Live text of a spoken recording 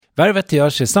Värvet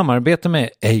görs i samarbete med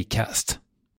Acast.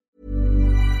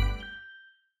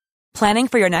 Planning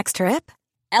for your next trip?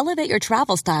 Elevate your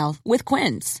travel style with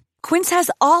Quince. Quince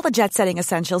has all the jet-setting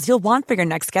essentials you'll want for your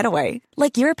next getaway,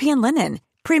 like European linen,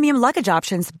 premium luggage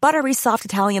options, buttery soft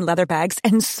Italian leather bags,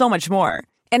 and so much more.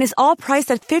 And is all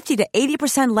priced at 50 to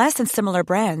 80% less than similar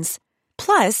brands.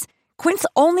 Plus, Quince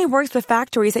only works with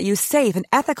factories that use safe and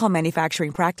ethical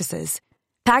manufacturing practices.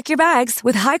 Pack your bags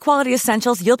with high-quality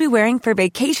essentials you'll be wearing for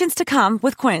vacations to come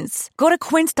with Quince. Go to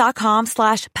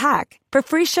quince.com/pack for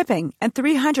free shipping and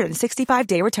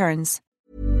 365-day returns.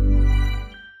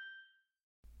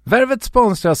 Värvet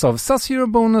sponsras av SAS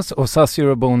Eurobonus och SAS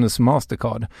Eurobonus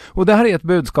Mastercard. Och det här är ett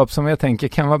budskap som jag tänker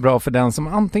kan vara bra för den som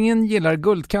antingen gillar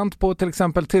guldkant på till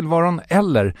exempel tillvaron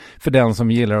eller för den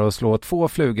som gillar att slå 2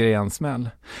 flugor i en smäll.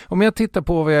 Om jag tittar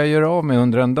på vad jag gör av med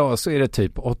under en dag så är det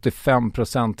typ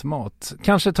 85% mat.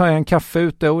 Kanske tar jag en kaffe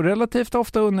ute och relativt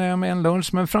ofta unnar jag mig en lunch,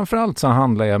 men framförallt så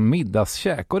handlar jag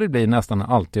middagskäk och det blir nästan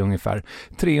alltid ungefär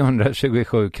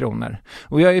 327 kronor.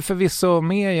 Och jag är förvisso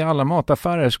med i alla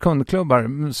mataffärers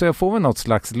kundklubbar så jag får väl något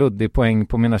slags luddig poäng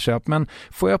på mina köp, men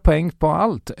får jag poäng på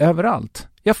allt, överallt?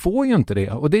 Jag får ju inte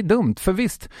det och det är dumt, för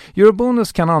visst,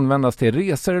 Eurobonus kan användas till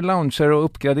resor, lounger och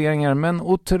uppgraderingar, men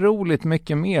otroligt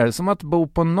mycket mer, som att bo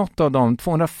på något av de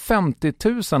 250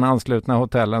 000 anslutna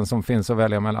hotellen som finns att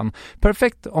välja mellan.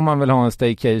 Perfekt om man vill ha en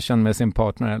staycation med sin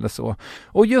partner eller så.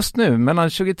 Och just nu, mellan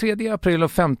 23 april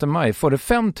och 5 maj, får du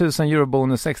 5 000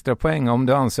 Eurobonus extra poäng om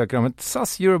du ansöker om ett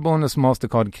SAS Eurobonus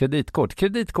Mastercard kreditkort.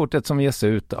 Kreditkortet som ges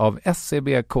ut av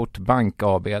SEB Kort Bank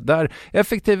AB, där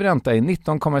effektiv ränta är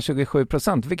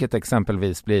 19,27%. Vilket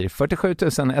exempelvis blir 47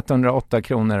 108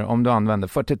 kronor om du använder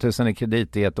 40 000 i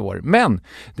kredit i ett år. Men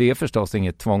det är förstås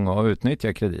inget tvång att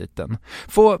utnyttja krediten.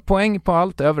 Få poäng på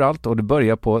allt överallt och du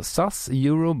börjar på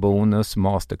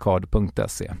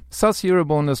saseurobonusmastercard.se.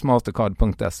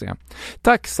 saseurobonusmastercard.se.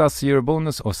 Tack SAS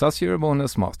Eurobonus och SAS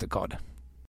Eurobonus Mastercard.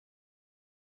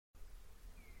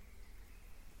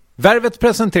 Värvet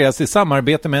presenteras i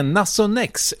samarbete med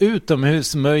Nasonex,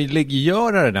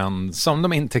 utomhusmöjliggöraren, som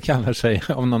de inte kallar sig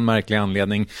av någon märklig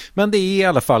anledning. Men det är i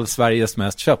alla fall Sveriges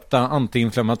mest köpta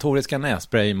antiinflammatoriska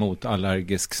nässpray mot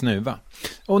allergisk snuva.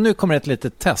 Och nu kommer ett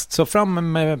litet test, så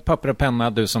fram med papper och penna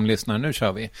du som lyssnar, nu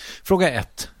kör vi. Fråga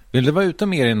 1. Vill du vara ute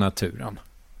mer i naturen?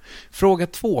 Fråga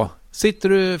 2. Sitter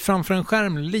du framför en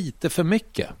skärm lite för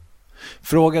mycket?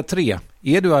 Fråga 3.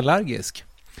 Är du allergisk?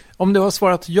 Om du har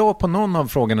svarat ja på någon av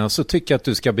frågorna så tycker jag att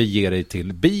du ska bege dig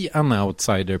till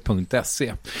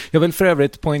beanoutsider.se. Jag vill för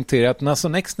övrigt poängtera att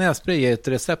Nasonex nässpray är ett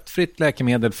receptfritt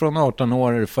läkemedel från 18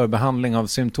 år för behandling av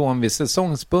symptom vid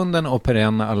säsongsbunden och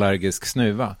perenn allergisk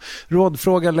snuva.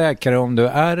 Rådfråga läkare om du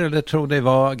är eller tror dig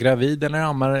vara gravid eller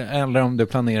ammar, eller om du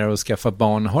planerar att skaffa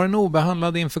barn, har en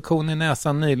obehandlad infektion i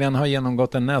näsan, nyligen har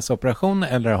genomgått en näsoperation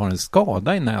eller har en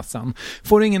skada i näsan.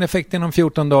 Får ingen effekt inom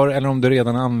 14 dagar eller om du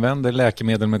redan använder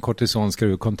läkemedel med kortison ska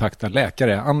du kontakta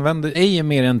läkare. Använd ej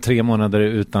mer än 3 månader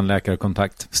utan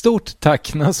läkarkontakt. Stort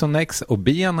tack Nasonex och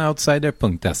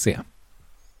beanoutsider.se.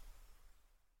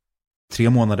 3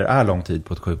 månader är lång tid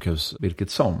på ett sjukhus,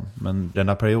 vilket som. Men den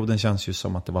här perioden känns ju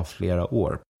som att det var flera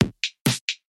år.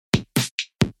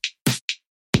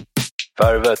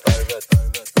 Värvet.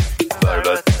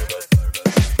 Värvet.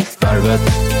 Värvet.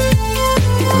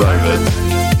 Värvet.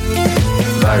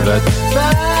 Värvet.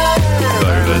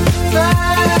 Värvet.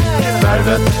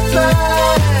 Värvet.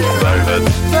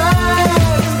 Värvet.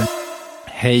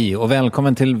 Hej och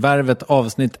välkommen till Värvet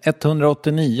avsnitt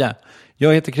 189.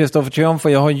 Jag heter Kristoffer Triumf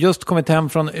och jag har just kommit hem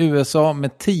från USA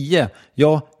med 10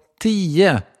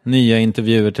 nya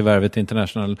intervjuer till Värvet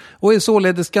International. Och är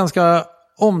således ganska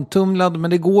omtumlad,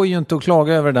 men det går ju inte att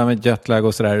klaga över det där med jetlag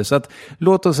och sådär. Så att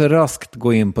låt oss raskt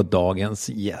gå in på dagens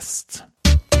gäst.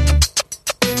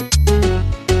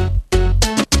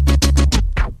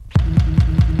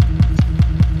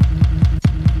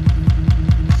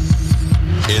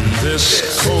 In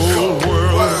this cold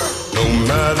world, no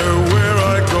matter where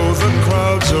I go, the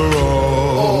crowds are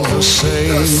all the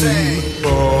same,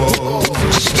 all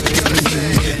the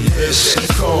same. In this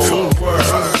cold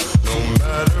world, no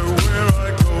matter where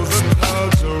I go, the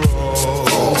crowds are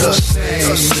all the same.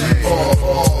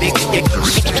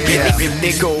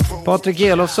 Patrik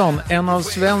Elofsson, en av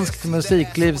svenskt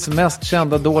musiklivs mest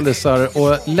kända dålisar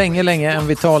och länge en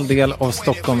vital del av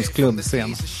Stockholms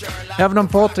klubbscen. Även om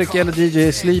Patrik, eller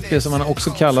DJ Sleepy som han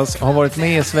också kallas, har varit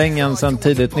med i svängen sedan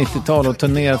tidigt 90-tal och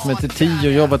turnerat med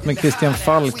Tio, jobbat med Christian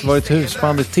Falk, varit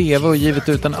husband i tv och givit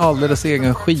ut en alldeles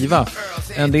egen skiva.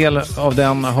 En del av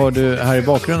den har du här i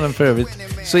bakgrunden för övrigt.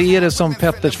 Så är det som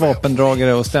Petters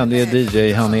vapendragare och ständiga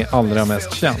DJ han är allra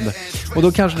mest känd. Och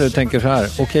då kanske du tänker så här,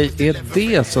 okej, är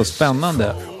det så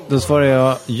spännande? Då svarar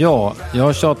jag ja. Jag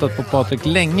har tjatat på Patrik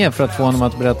länge för att få honom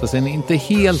att berätta sin inte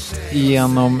helt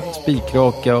igenom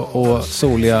spikraka och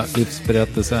soliga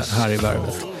livsberättelse här i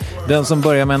Värvet. Den som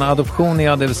börjar med en adoption i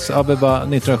Addis Abeba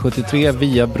 1973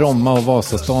 via Bromma och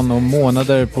Vasastan och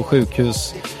månader på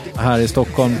sjukhus här i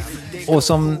Stockholm. Och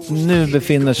som nu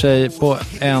befinner sig på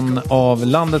en av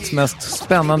landets mest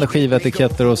spännande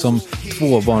skivetiketter och som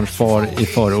tvåbarnsfar i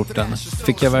förorten.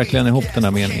 Fick jag verkligen ihop den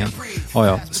här meningen?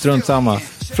 Ja, strunt samma.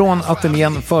 Från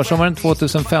ateljén försommaren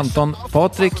 2015,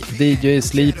 Patrik DJ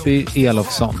Sleepy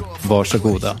Elofsson.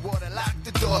 Varsågoda.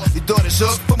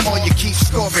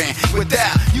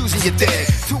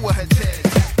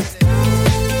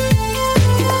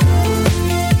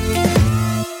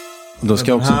 Då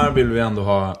ska den här vill vi ändå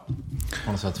ha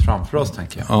på något sätt framför oss,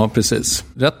 tänker jag. Ja, precis.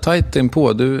 Rätt tajt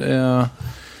inpå.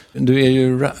 Du är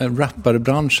ju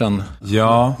rapparbranschen.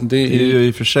 Ja, det är ju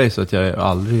i och för sig så att jag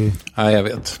aldrig... Nej, jag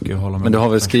vet. Men du har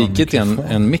väl skrikit i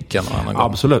en mick en annan gång?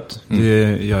 Absolut.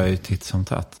 Det gör jag ju titt som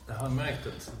tätt. Jag har märkt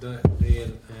att det är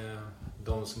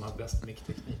de som har bäst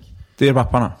mickteknik. Det är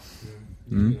rapparna.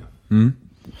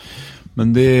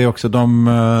 Men det är också,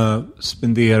 de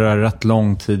spenderar rätt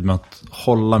lång tid med att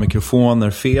hålla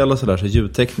mikrofoner fel och sådär. Så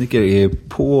ljudtekniker är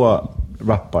på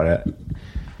rappare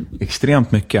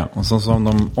extremt mycket. Och så som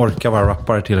de orkar vara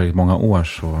rappare tillräckligt många år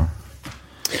så...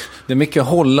 Det är mycket att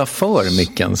hålla för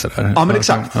micken sådär. Ja, men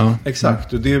exakt. Ja.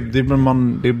 Exakt. Och det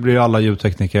blir alla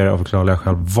ljudtekniker av förklarliga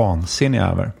skäl vansinniga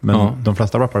över. Men de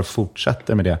flesta rappare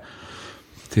fortsätter med det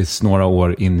tills några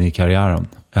år in i karriären.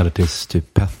 Eller tills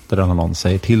typ Petter eller någon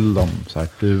säger till dem så här,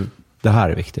 det här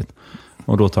är viktigt.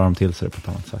 Och då tar de till sig det på ett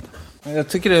annat sätt. Jag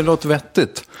tycker det låter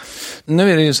vettigt.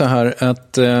 Nu är det ju så här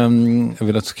att jag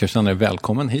vill att du ska känna dig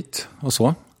välkommen hit och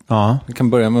så. Ja. Vi kan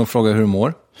börja med att fråga hur du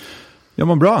mår. Jag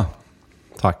mår bra.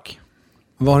 Tack.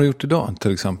 Vad har du gjort idag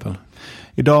till exempel?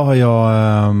 Idag har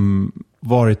jag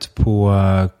varit på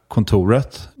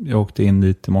kontoret. Jag åkte in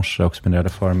dit i morse och spenderade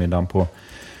förmiddagen på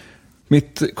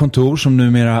mitt kontor som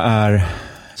numera är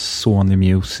Sony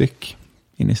Music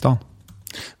inne i stan.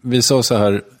 Vi sa så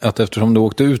här att eftersom du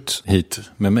åkte ut hit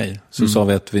med mig så sa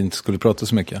vi att vi inte skulle prata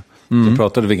så mycket. Så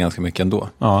pratade vi ganska mycket ändå.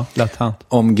 Ja, lätt hänt.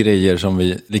 Om grejer som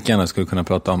vi lika gärna skulle kunna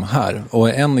prata om här. Och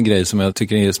en grej som jag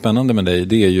tycker är spännande med dig,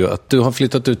 det är ju att du har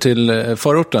flyttat ut till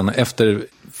förorten efter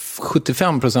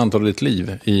 75% av ditt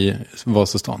liv i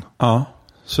Vasastan. Ja,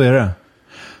 så är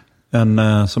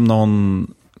det. Som någon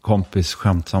kompis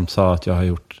skämtsamt sa att jag har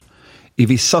gjort, i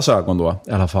vissa ögon då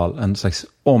i alla fall, en slags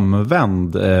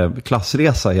omvänd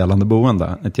klassresa gällande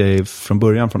boende. Att jag är från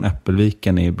början från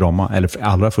Äppelviken i Bromma, eller för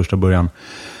allra första början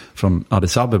från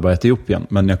Addis Abeba, Etiopien.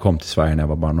 Men jag kom till Sverige när jag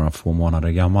var bara några få månader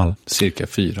gammal.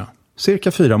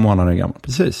 Cirka 4 månader gammal,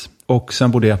 precis. Och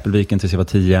sen bodde jag i Äppelviken tills jag var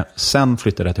 10. Sen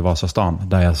flyttade jag till Vasastan,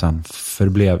 där jag sen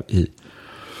förblev i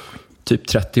typ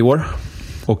 30 år.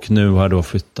 Och nu har jag då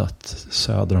flyttat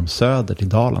söder om Söder till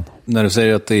Dalen. När du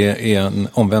säger att det är en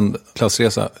omvänd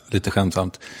klassresa, lite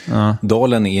skämtsamt. Ja.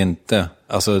 Dalen är inte,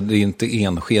 alltså det är inte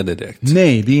Enskede direkt.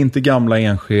 Nej, det är inte gamla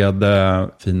Enskede,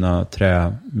 fina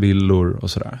trävillor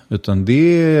och sådär. Utan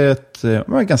det är ett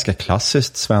ganska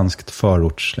klassiskt svenskt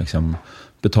förorts liksom,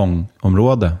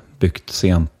 betongområde. Byggt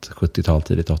sent 70-tal,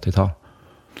 tidigt 80-tal.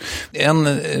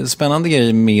 En spännande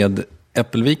grej med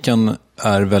Äppelviken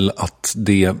är väl att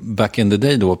det back in the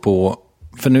day då på,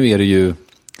 för nu är det ju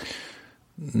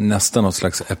nästan något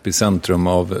slags epicentrum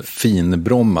av fin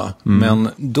Bromma. Men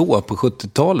då på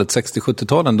 70-talet,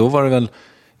 60-70-talen, då var det väl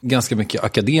ganska mycket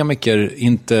akademiker,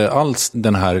 inte alls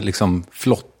den här liksom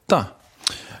flotta,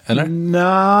 eller?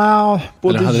 Nej,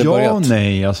 både ja och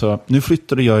nej. Alltså, nu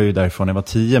flyttade jag ju därifrån när jag var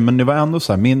 10, men det var ändå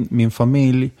så här, min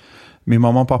familj, min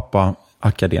mamma och pappa,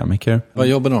 akademiker. Vad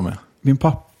jobbade de med? Min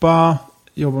pappa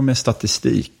jobbar med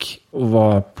statistik och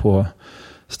var på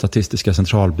Statistiska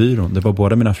centralbyrån. Det var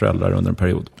båda mina föräldrar under en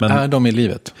period. Men, är de i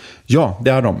livet? Ja,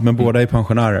 det är de. Men båda är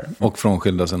pensionärer. Och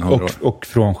frånskilda sedan 100 år? Och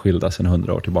frånskilda sedan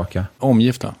 100 år tillbaka.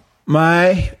 Omgifta?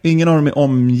 Nej, ingen av dem är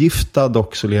omgifta.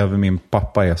 Dock så lever min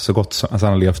pappa är så gott. Alltså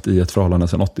han har levt i ett förhållande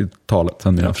sedan 80-talet.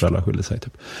 Sedan mina föräldrar skilde sig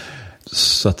typ.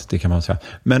 Så att det kan man säga.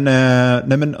 Men,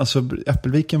 nej, men alltså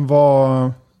Äppelviken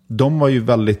var... De var ju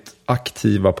väldigt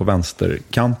aktiva på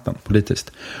vänsterkanten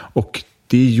politiskt. Och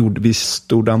vi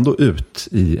stod ändå ut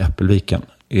i Äppelviken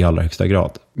i allra högsta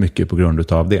grad. Mycket på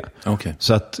grund av det. Okay.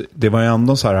 Så att det var ju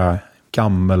ändå så här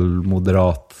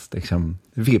gammelmoderat liksom,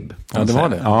 vibb. Ja, det var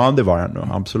det. Ja, det var det ändå.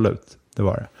 Absolut. Det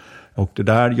var det. Och det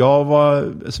där,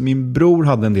 alltså min bror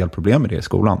hade en del problem med det i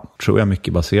skolan. Tror jag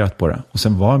mycket baserat på det. Och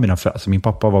sen var alltså min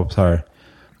pappa var så här...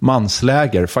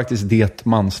 mansläger, faktiskt det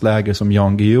mansläger som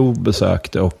Jan Guillou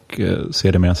besökte och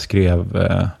sedermera skrev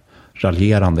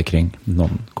raljerande kring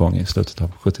någon gång i slutet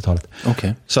av 70-talet.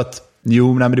 Okej. Så att,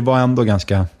 men det var ändå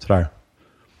ganska sådär.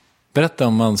 Berätta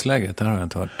om manslägret, det har jag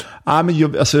inte hört.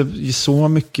 Men så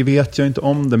mycket vet jag inte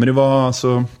om det, men det var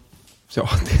alltså,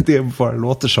 det bara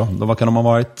låter som. Vad kan de ha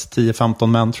varit? 10-15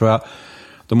 män tror jag.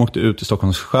 De åkte ut i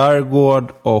Stockholms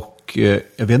skärgård och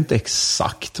jag vet inte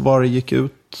exakt vad det gick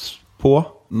ut på.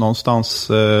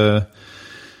 Någonstans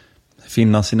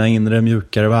finna sina inre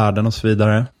mjukare värden och så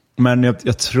vidare. Men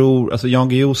jag tror, alltså Jan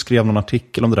Guillou skrev någon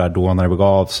artikel om det där då när det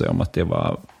begav sig, om att det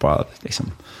var bara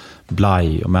liksom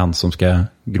blaj och män som ska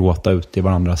gråta ut i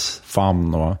varandras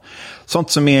famn och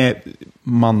sånt som är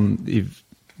man i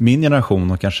min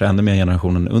generation och kanske ännu mer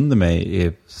generationen under mig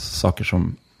är saker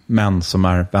som män som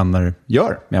är vänner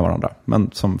gör med varandra, men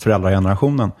som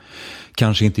föräldragenerationen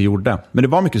kanske inte gjorde. Men det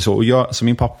var mycket så, och så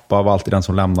min pappa var alltid den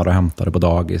som lämnade och hämtade på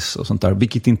dagis och sånt där,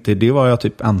 vilket inte, det var jag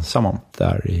typ ensam om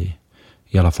där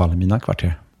i alla fall i mina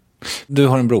kvarter. Du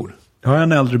har en bror? Jag har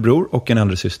en äldre bror och en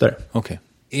äldre syster. Okej.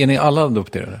 Är ni alla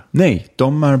adopterade? Nej,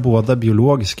 de är båda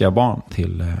biologiska barn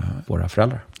till våra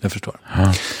föräldrar. Jag förstår.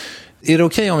 Ja. Är det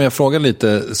okej om jag frågar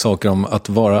lite saker om att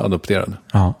vara adopterad?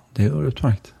 Ja, det är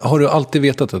utmärkt. Har du alltid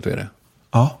vetat att du är det?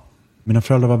 Ja, mina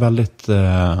föräldrar var väldigt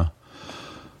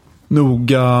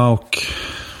noga och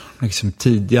liksom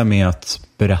tidiga med att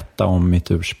berätta om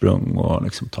mitt ursprung och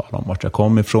liksom tala om vart jag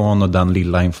kom ifrån och den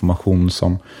lilla information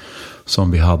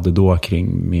som vi hade då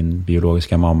kring min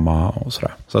biologiska mamma och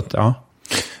sådär. Så att, ja.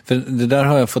 För det där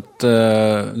har jag fått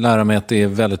lära mig att det är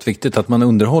väldigt viktigt att man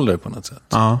underhåller på något sätt.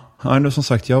 Ja, som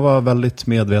sagt, jag var väldigt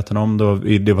medveten om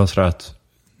det. Det var så att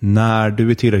när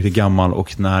du är tillräckligt gammal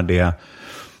och när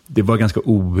det var ganska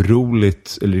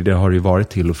oroligt, eller det har det ju varit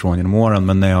till och från genom åren,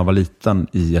 men när jag var liten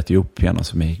i Etiopien,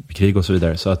 alltså med krig och så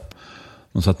vidare, så att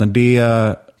när det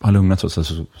har lugnat så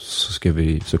ska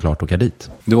vi såklart åka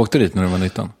dit. Du åkte dit när du var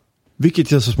 19?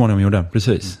 Vilket jag så småningom gjorde,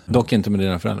 precis. Dock inte med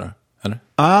dina föräldrar, eller?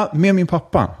 Ja, med min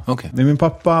pappa. Okay. Med min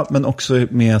pappa, men också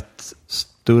med ett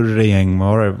större gäng,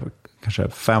 var kanske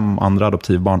 5 andra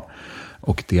adoptivbarn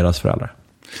och deras föräldrar.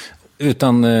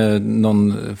 Utan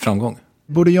någon framgång?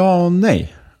 Både ja och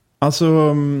nej.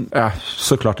 Alltså,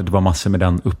 såklart att det var massor med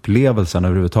den upplevelsen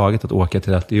överhuvudtaget, att åka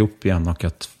till Etiopien och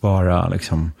att vara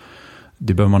liksom,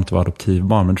 det behöver man inte vara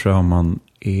adoptivbarn, men tror jag man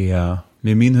är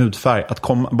med min hudfärg, att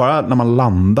komma, bara när man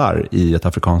landar i ett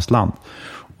afrikanskt land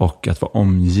och att vara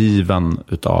omgiven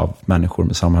utav människor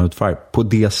med samma hudfärg på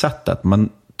det sättet, man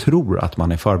tror att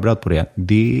man är förberedd på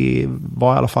det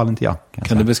var i alla fall inte jag.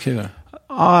 Kan du beskriva det?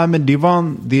 Ja, men det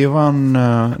var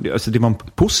en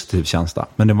positiv känsla,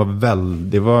 men det var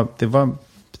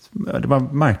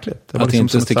märkligt. Det var att liksom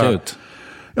inte sticka ut?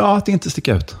 Ja, att inte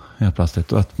sticka ut helt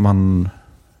plötsligt, och att man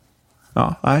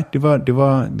det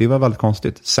var väldigt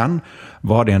konstigt. Sen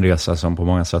var det en resa som på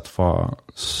många sätt var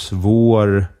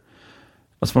svår.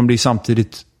 Alltså man blir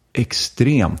samtidigt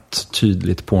extremt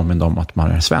tydligt påmind om att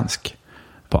man är svensk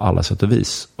på alla sätt och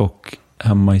vis. Och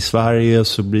hemma i Sverige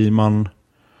så blir man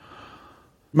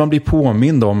blir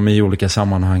påmind om i olika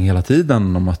sammanhang hela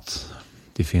tiden om att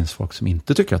det finns folk som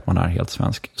inte tycker att man är helt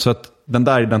svensk. Så att den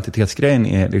där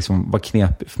identitetsgrejen var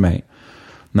knepig för mig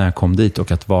när jag kom dit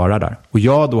och att vara där. Och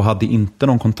jag då hade inte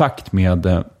någon kontakt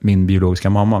med min biologiska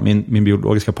mamma. Min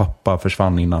biologiska pappa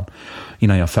försvann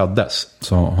innan jag föddes.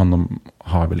 Så honom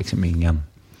har vi liksom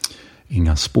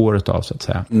inga spår av, så att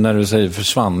säga. När du säger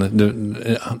försvann,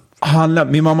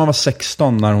 min mamma var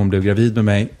 16 när hon blev gravid med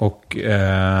mig. Och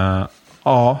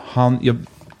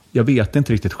jag vet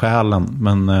inte riktigt skälen,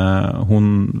 men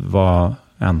hon var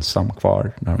ensam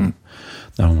kvar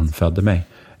när hon födde mig.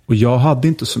 Och jag hade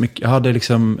inte så mycket. Jag hade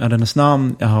hennes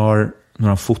namn. Jag har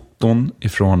några foton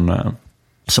ifrån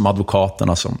som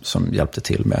advokaterna som hjälpte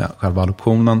till med själva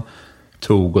adoptionen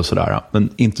tog och sådär. Men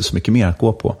inte så mycket mer att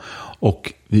gå på.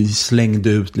 Och vi slängde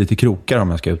ut lite krokar, om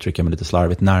jag ska uttrycka mig lite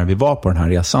slarvigt, när vi var på den här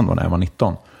resan då, när jag var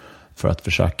 19. För att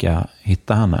försöka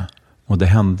hitta henne. Och det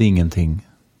hände ingenting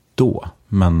då.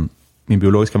 Men min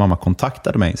biologiska mamma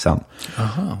kontaktade mig sen.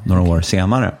 Några år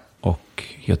senare. Och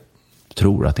jag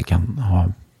tror att det kan ha,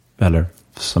 eller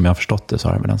som jag har förstått det, så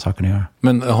har det med den saken att göra.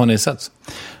 Men har ni sett?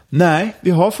 Nej,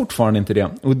 vi har fortfarande inte det.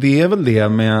 Och det är väl det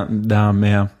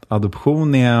med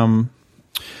adoption.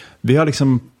 Vi har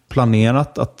liksom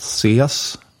planerat att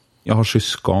ses. Jag har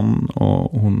syskon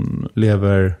och hon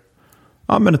lever...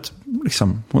 Ja, men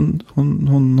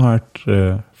hon har ett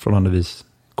förhållandevis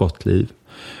gott liv.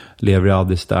 Lever i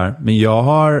Addis där. Men jag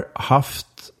har haft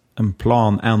en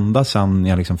plan ända sedan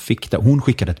jag liksom fick det. Hon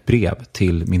skickade ett brev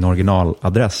till min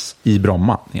originaladress i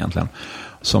Bromma egentligen,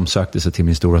 som sökte sig till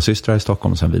min stora syster i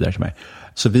Stockholm och sen vidare till mig.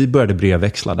 Så vi började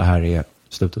brevväxla. Det här är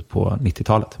slutet på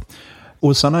 90-talet.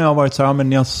 Och sen har jag varit så här,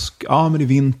 men i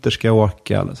vinter ska jag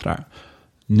åka eller sådär.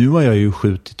 Nu har jag ju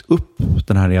skjutit upp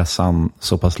den här resan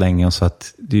så pass länge så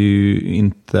att det är ju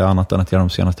inte annat än att jag de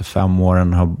senaste 5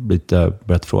 åren har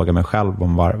börjat fråga mig själv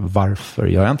om varför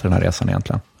gör jag inte den här resan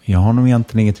egentligen. Jag har nog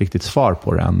egentligen inget riktigt svar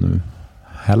på det ännu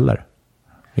heller.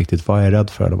 Riktigt vad jag är rädd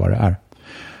för eller vad det är.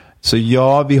 Så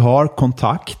ja, vi har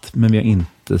kontakt men vi har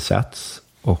inte setts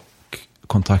och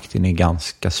kontakten är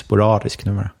ganska sporadisk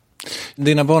numera.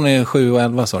 Dina barn är 7 och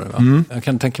 11 sa du va? Jag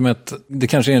kan tänka mig att det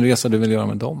kanske är en resa du vill göra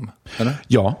med dem, eller?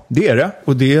 Ja, det är det.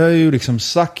 Och det har jag ju liksom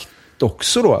sagt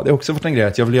också då. Det har också varit en grej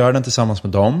att jag vill göra den tillsammans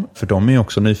med dem. För de är ju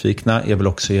också nyfikna. Jag vill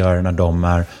också göra det när de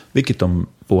är, vilket de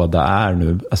båda är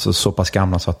nu, alltså så pass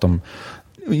gamla så att de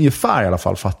ungefär i alla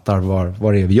fall fattar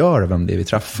vad det är vi gör och vem det är vi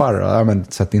träffar. Ja, men,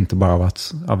 så att det inte bara var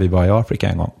att vi var i Afrika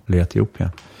en gång eller i Etiopien.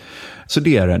 Så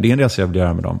det är en resa jag vill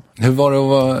göra med dem. Hur var det att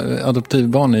vara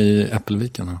adoptivbarn i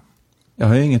Äppelviken då? Jag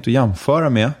har ju inget att jämföra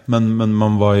med, men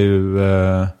man var ju,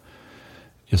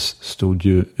 jag stod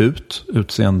ju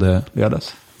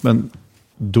utseendeledes. Men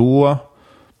då,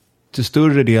 till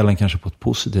större delen kanske på ett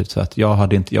positivt sätt. Jag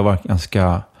var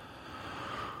ganska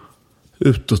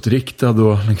utåtriktad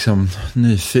och liksom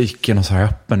nyfiken och så här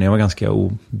öppen. Jag var ganska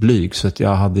oblyg så att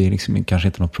jag hade liksom kanske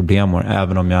inte något problem med det.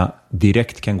 Även om jag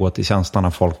direkt kan gå till känslan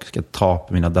när folk ska ta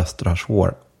på mina döttrars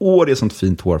hår. Det är sånt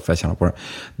fint hår för jag känner på det.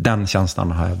 Den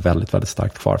känslan har jag väldigt, väldigt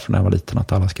starkt kvar från när jag var liten.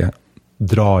 Att alla ska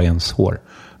dra i ens hår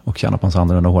och känna på ens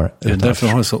annorlunda hår. Det är därför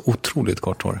har du så otroligt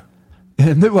kort hår.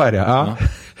 Nu var det, ja.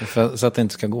 Så att det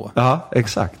inte ska gå. Ja,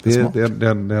 exakt. Det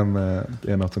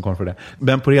är något som kommer för det.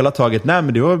 Men på det hela taget, nej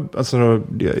men det var, alltså,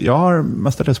 jag har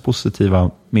mestadels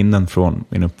positiva minnen från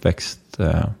min uppväxt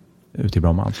ute i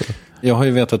Bromma. Alltså. Jag har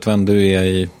ju vetat vem du är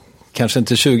i, kanske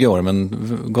inte 20 år, men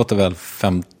gott och väl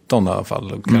 15 i alla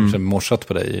fall. Och kanske morsat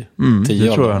på dig i 10 år.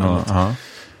 Det tror jag nog, ja.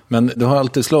 Men du har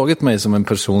alltid slagit mig som en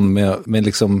person med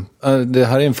liksom, det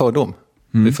här är en fördom.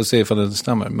 Vi får se ifall det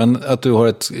stämmer. Men att du har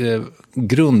ett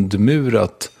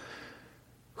grundmurat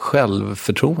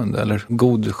självförtroende eller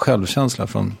god självkänsla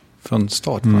från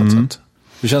start på något sätt.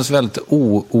 Du känns väldigt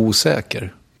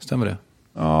osäker. Stämmer det?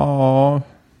 Ja,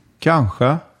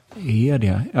 kanske är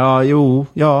det. Ja, jo,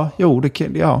 ja.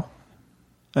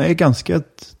 Jag är ganska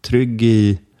trygg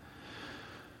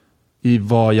i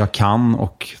vad jag kan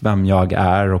och vem jag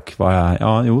är och vad jag är.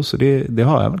 Ja, jo, så det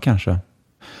har jag väl kanske.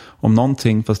 Om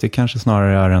någonting, fast det kanske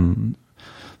snarare är en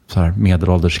så här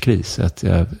medelålderskris. Att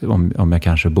om jag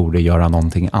kanske borde göra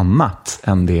någonting annat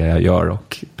än det jag gör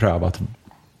och pröva att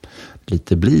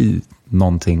lite bli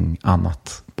någonting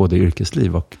annat. Både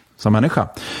yrkesliv och som människa.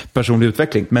 Personlig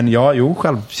utveckling. Men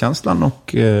självkänslan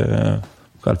och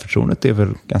självförtroendet är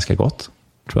väl ganska gott.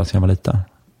 Tror jag att jag var lite.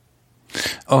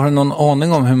 Har du någon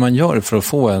aning om hur man gör för att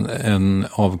få en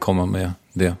avkomma med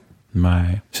det?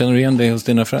 Nej. Känner du igen det hos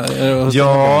dina föräldrar?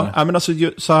 Ja, men alltså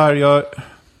så här,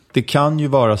 det kan ju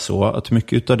vara så att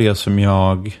mycket av det som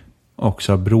jag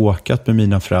också har bråkat med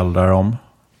mina föräldrar om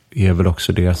är väl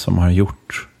också det som har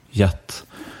gett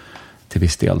till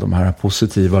viss del de här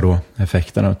positiva då,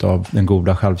 effekterna av den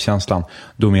goda självkänslan.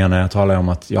 Då menar jag, talar om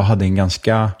att jag hade en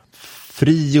ganska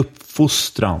fri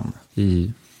uppfostran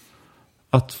i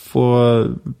att få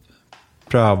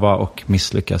pröva och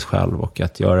misslyckas själv och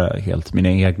att göra helt mina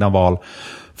egna val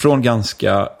från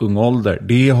ganska ung ålder.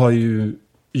 Det har ju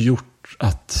gjort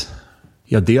att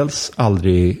jag dels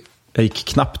jag gick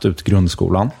knappt ut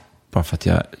grundskolan bara för att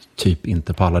jag typ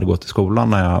inte pallade gå till skolan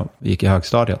när jag gick i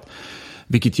högstadiet.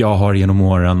 Vilket jag har genom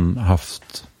åren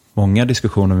haft många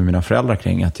diskussioner med mina föräldrar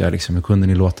kring att jag liksom, hur kunde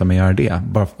ni låta mig göra det?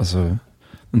 Bara, alltså,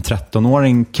 en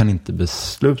 13-åring kan inte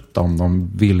besluta om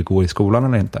de vill gå i skolan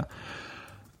eller inte.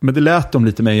 Men det lät de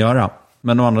lite mig göra.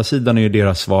 Men å andra sidan är ju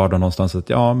deras svar då någonstans att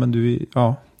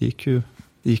gick ju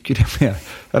det med.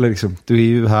 Eller liksom, du är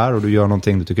ju här och du gör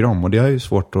någonting du tycker om. Och det är ju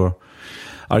svårt att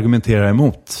argumentera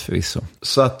emot förvisso.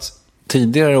 Så att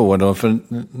tidigare år då, för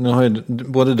nu har ju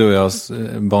både du och jag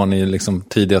barn i liksom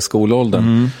tidiga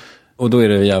skolåldern. Och då är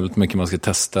det jävligt mycket man ska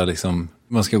testa liksom.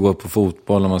 Man ska gå på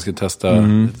fotboll och man ska testa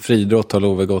friidrott, har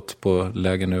Love gått på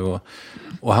läger nu.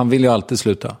 Och han vill ju alltid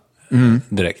sluta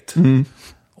direkt.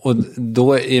 Och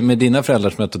då med dina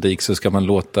föräldrars metodik så ska man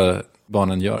låta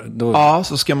barnen göra. Ja,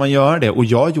 så ska man göra det. Och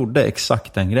jag gjorde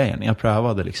exakt den grejen. Jag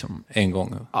prövade liksom. En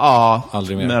gång? Ja,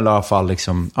 aldrig mer. Men i alla fall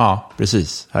liksom, ja,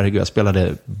 precis. Herregud, jag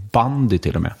spelade bandy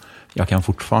till och med. Jag kan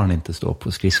fortfarande inte stå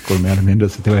på skridskor mer eller mindre.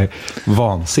 Så det var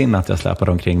vansinne att jag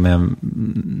släpade omkring med,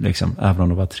 liksom, även om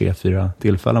det var 3-4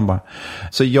 tillfällen bara.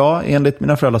 Så ja, enligt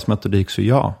mina föräldrars metodik så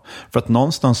ja. För att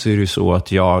någonstans är det ju så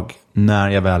att när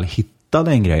jag väl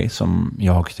hittade en grej som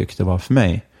jag tyckte var för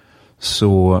mig,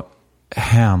 så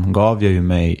hängav jag ju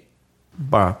mig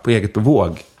bara på eget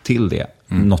bevåg till det.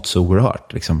 Något så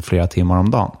oerhört, liksom flera timmar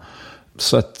om dagen.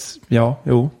 Så att,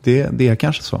 det är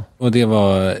kanske så. Och det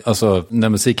var alltså när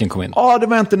musiken kom in? Ja, det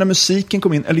var inte när musiken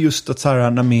kom in. Eller just att så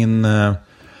här, när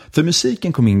för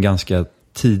musiken kom in ganska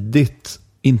tidigt.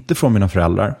 Inte från mina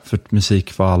föräldrar. För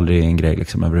musik var aldrig en grej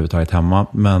liksom överhuvudtaget hemma.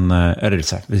 Men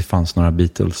det fanns några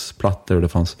Beatles-plattor och det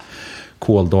fanns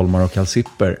kåldolmar och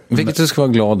kalsipper. Vilket du ska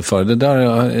vara glad för. Det där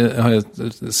har jag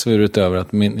svurit över att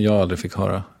jag aldrig fick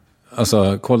höra.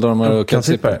 Alltså kåldolmar och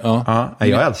kalsipper. Ja,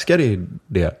 jag älskar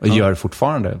det och gör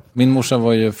fortfarande. Min morsa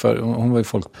var ju hon var ju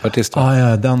folkpartist.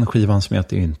 Ja, den skivan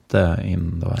smet ju inte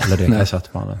in då. Eller det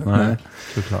kassettbandet. Nej,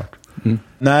 såklart.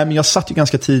 Nej, men jag satt ju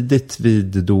ganska tidigt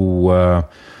vid då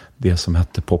det som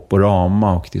hette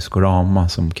Poporama och Discorama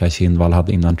som Kaj Kindvall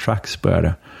hade innan Tracks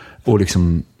började. Och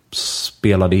liksom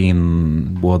spelade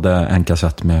in både en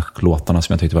kassett med låtarna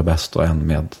som jag tyckte var bäst och en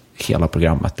med hela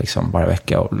programmet liksom varje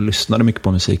vecka och lyssnade mycket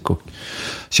på musik och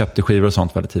köpte skivor och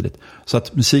sånt väldigt tidigt. Så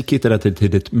att musik hittade jag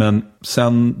tidigt, men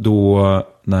sen då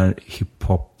när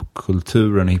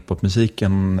hiphopkulturen och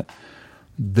hiphopmusiken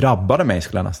drabbade mig,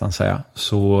 skulle jag nästan säga,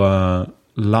 så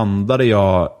landade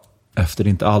jag efter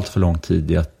inte allt för lång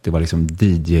tid i att det var liksom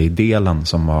DJ-delen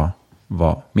som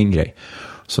var min grej.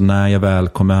 Så när jag väl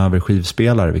kom över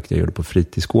skivspelare, vilket jag gjorde på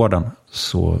fritidsgården,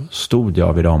 så stod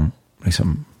jag vid dem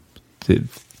liksom,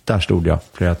 där stod jag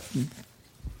för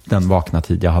den vakna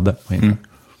tid jag hade.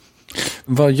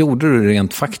 Vad gjorde du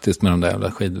rent faktiskt med de där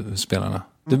jävla skivspelarna?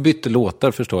 Du bytte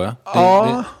låtar, förstår jag.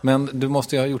 Ja. Men du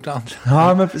måste ju ha gjort andra.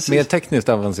 Ja, men precis. Mer tekniskt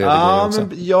avancerade grejer också.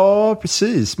 Ja,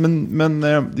 precis. Men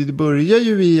det börjar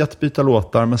ju i att byta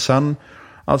låtar. Men sen,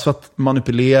 alltså att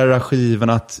manipulera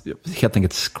skivorna, att helt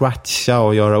enkelt scratcha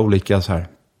och göra olika så här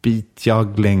beat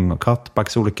juggling och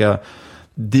cutbacks, olika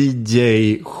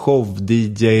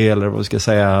show-DJ eller vad ska jag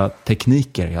säga,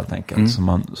 tekniker helt enkelt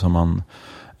som man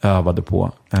övade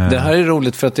på. Det här är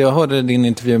roligt för att jag hörde din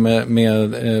intervju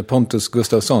med Pontus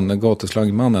Gustafsson,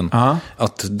 gatuslagmannen,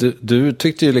 att du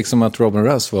tyckte ju liksom att Robin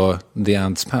Russ var The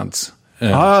Ants Pants.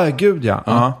 Gud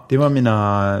ja. Det var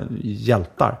mina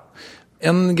hjältar.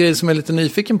 En grej som jag är lite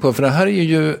nyfiken på, för det här är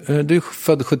ju, du är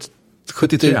född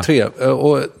 73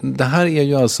 och det här är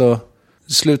ju alltså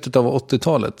slutet av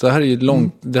 80-talet. Det här är ju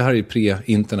det här är ju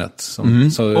pre-internet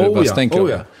som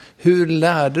Hur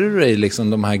lärde du dig liksom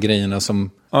de här grejerna som...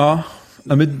 Ja,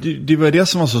 men det var det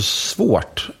som var så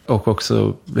svårt och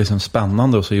också liksom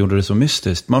spännande och så gjorde det så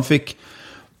mystiskt. Man fick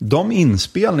de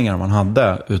inspelningar man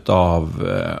hade utav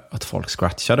att folk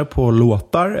scratchade på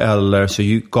låtar, eller så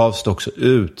gavs det också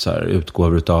ut så här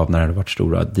utgåvor utav när det hade varit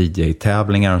stora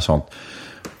DJ-tävlingar och sånt.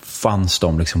 Fanns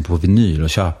de liksom på vinyl och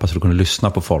köpa så du kunde lyssna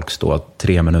på folks då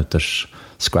 3 minuters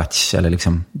scratch eller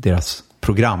liksom deras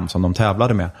program som de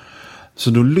tävlade med. Så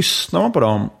då lyssnar man på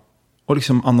dem och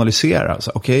liksom analyserar.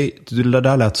 Okej, det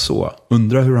där lät så.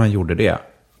 Undrar hur han gjorde det.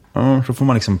 Så får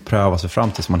man liksom pröva sig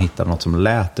fram tills man hittar något som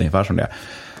lät ungefär som det.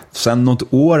 Sen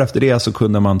något år efter det så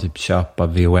kunde man typ köpa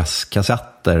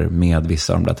VHS-kassetter med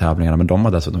vissa av de där tävlingarna. Men de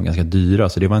var dessutom ganska dyra.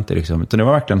 Så det var inte liksom, utan det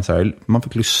var verkligen så här, man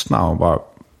fick lyssna och bara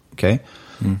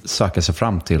söka sig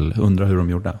fram till, undra hur de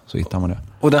gjorde. Så hittar man det.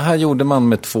 Och det här gjorde man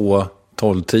med 2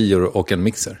 12-10 och en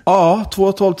mixer? Ja,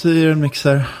 2 12-10 en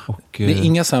mixer. Och, det är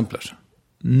inga samplers?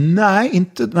 Nej,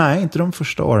 inte de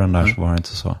första åren där så var det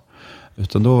inte så.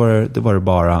 Utan då var det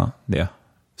bara det.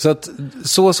 Så att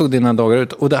så såg dina dagar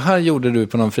ut. Och det här gjorde du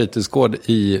på någon fritidsgård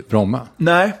i Bromma?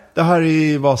 Nej, det här är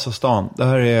i Vasastan. Det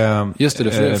här är... Just det,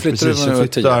 du flyttade när du var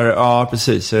 10. Ja,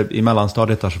 precis. I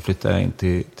mellanstadiet där så flyttade jag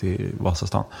in till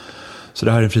Vasastan. Så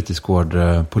det här är en fritidsgård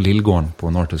på Lillgården på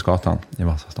Norrtullsgatan i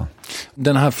Vasastan.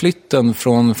 Den här flytten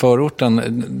från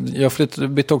förorten, jag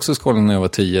bytte också skolan när jag var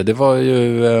 10. Det var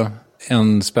ju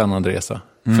en spännande resa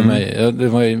för mig. Det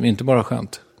var ju inte bara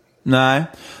skönt. Nej,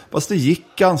 fast det gick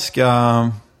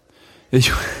ganska...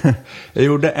 Jag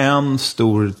gjorde en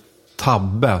stor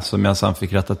tabbe som jag sen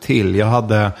fick rätta till. Jag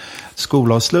hade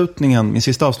skolavslutningen, min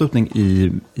sista avslutning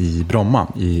i Bromma,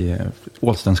 i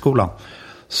Ålstenskolan.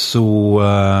 Så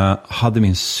hade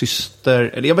min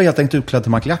syster, eller jag var helt enkelt utklädd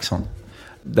till Michael Jackson.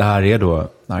 Det här är då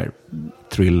när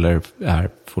Thriller är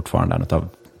fortfarande en av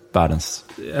världens,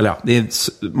 eller ja, det är,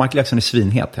 Michael Jackson är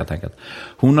svinhet helt enkelt.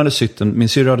 Min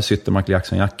syrra hade sytt en Michael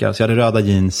Jackson-jacka, så jag hade röda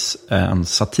jeans, en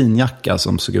satinjacka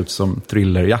som såg ut som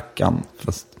Thriller-jackan.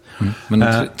 Men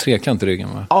en trekant i ryggen,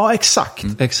 va? Ja,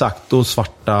 exakt. Och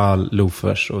svarta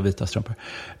loafers och vita strumpor.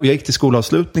 Och jag gick till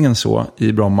skolavslutningen så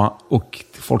i Bromma och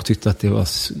folk tyckte att det var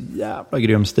så jävla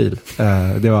grym stil.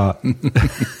 Det var...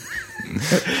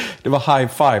 Det var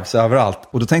high fives överallt.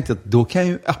 Och då tänkte jag att då kan jag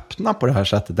ju öppna på det här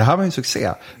sättet. Det här var ju en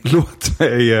succé. Låt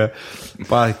mig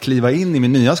bara kliva in i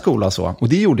min nya skola så. Och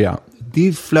det gjorde jag.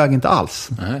 det flög inte alls.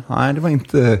 Nej, det var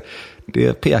inte...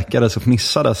 Det pekades och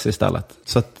fnissades istället.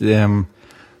 Så att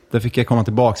där fick jag komma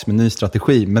tillbaka med en ny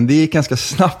strategi. Men det gick ganska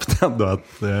snabbt ändå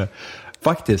att...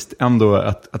 Faktiskt, ändå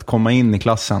att komma in i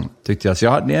klassen tyckte jag.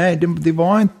 Så det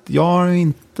var inte... Jag har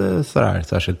inte sådär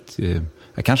särskilt...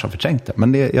 Jag kanske har förträngt det.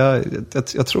 Men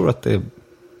jag tror att det...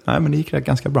 Nej, men det gick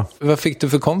ganska bra. Vad fick du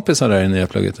för kompisar där i nya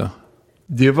plugget då?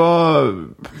 Det var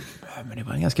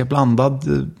en ganska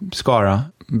blandad skara.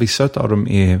 Vissa av dem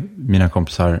är mina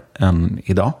kompisar än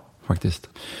idag faktiskt.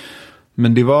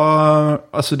 Men det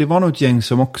var nog ett gäng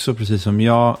som också, precis som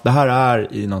jag... Det här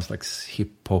är i någon slags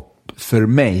hiphop... För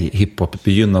mig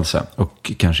hiphop-begynnelse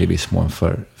och kanske i viss mån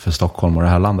för Stockholm och det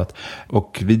här landet.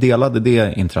 Och vi delade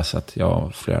det intresset, jag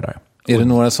och flera där. Är det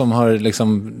några som har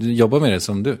liksom jobbat med det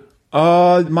som du?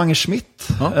 Mange Schmidt,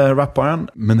 rapparen.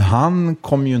 Men han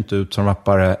kom ju inte ut som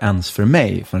rappare ens för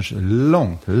mig förrän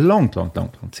långt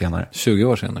senare. 20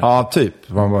 år senare? Ja, typ.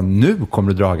 Nu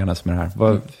kommer du dragandes med det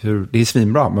här. Det är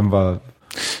svinbra, men vad...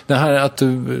 Det här att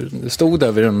du stod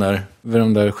där vid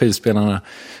de där skivspelarna,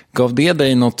 gav det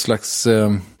dig något slags...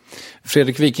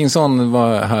 Fredrik Wikingsson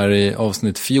var här i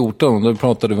avsnitt 14 och då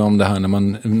pratade vi om det här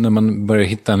när man börjar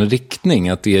hitta en riktning,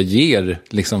 att det ger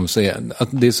liksom, att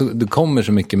det kommer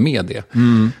så mycket med det.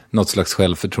 Något slags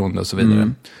självförtroende och så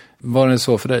vidare. Var det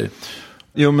så för dig?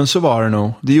 Jo, men så var det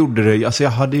nog. Det gjorde det. Alltså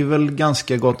jag hade ju väl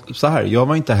ganska gott så här. Jag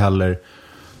var inte heller,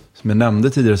 som jag nämnde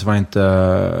tidigare, så var jag inte...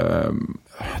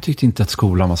 Jag tyckte inte att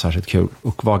skolan var särskilt kul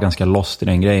och var ganska lost i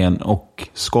den grejen och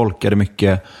skolkade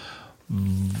mycket.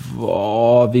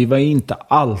 Vi var inte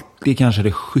alltid kanske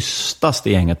det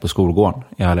schysstaste gänget på skolgården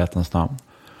i ärlighetens namn.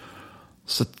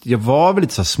 Så jag var väl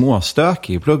lite så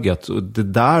småstökig i plugget och det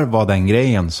där var den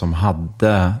grejen som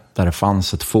hade, där det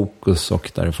fanns ett fokus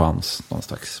och där det fanns någon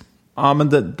slags... Ja, men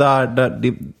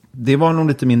det var nog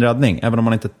lite min räddning, även om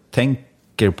man inte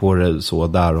tänker på det så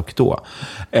där och då.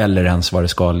 Eller ens vad det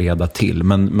ska leda till.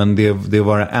 Men det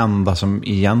var det enda som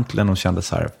egentligen kändes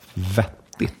så här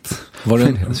vettigt. Var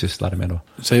det jag sysslade med då.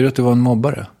 Säger du att du var en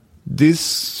mobbare? Det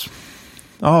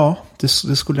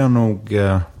skulle jag nog...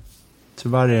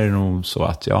 Tyvärr är det nog så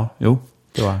att det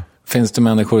var. Finns det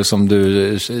människor som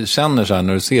du känner så här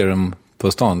när du ser dem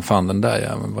på stan? Fan, den där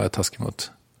jäveln var jag taskig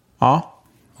mot. Ja,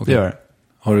 det gör det.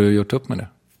 Har du gjort upp med det?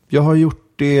 Jag har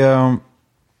gjort det...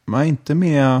 Men inte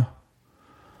med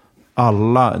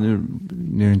alla.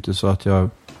 Nu är det inte så att jag...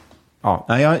 Ja,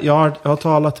 nej, jag har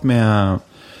talat med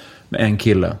en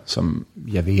kille som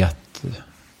jag vet...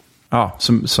 Ja,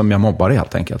 som jag mobbade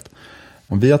helt enkelt.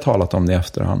 Och vi har talat om det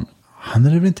efter han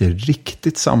är väl inte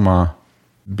riktigt samma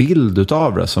bild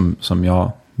utav det som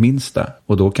jag minns det.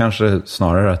 Och då kanske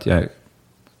snarare att jag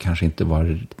kanske inte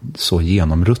var så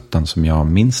genomrutten som jag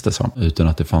minns det som. Utan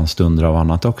att det fanns stunder av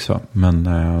annat också. Men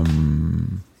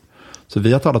så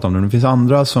vi har talat om det. Men det finns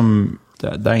andra som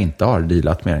där inte har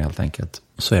dealat med det helt enkelt.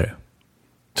 Så är det.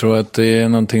 Tror du att det är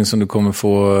någonting som du kommer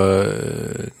få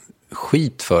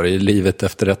skit för i livet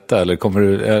efter detta?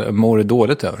 Eller mår du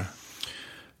dåligt över?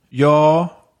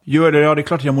 Ja, gör det. Ja, det är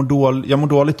klart jag mår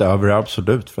dåligt över det,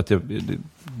 absolut. För att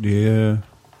det är...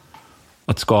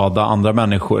 Att skada andra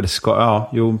människor,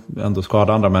 ändå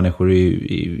skada andra människor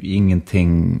är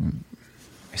ingenting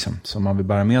liksom, som man vill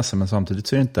bära med sig. Men samtidigt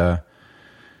så är det inte...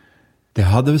 Det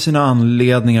hade väl sina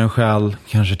anledningar och skäl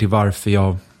kanske till varför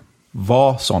jag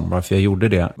var sån, varför jag gjorde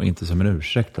det. Och inte som en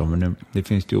ursäkt då, men nu, det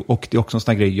finns det ju. Och det är också en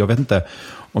sån här grej, jag vet inte,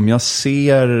 om jag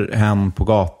ser hen på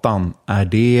gatan, är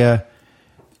det...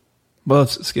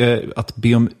 Att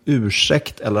be om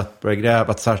ursäkt eller att börja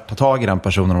gräva, att ta tag i den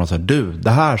personen och säga, du, det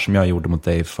här som jag gjorde mot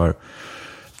dig för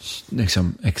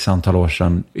liksom x antal år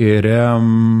sedan, är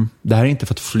det här är inte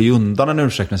för att fly undan en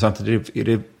ursäkt, men samtidigt är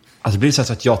det alltså blir det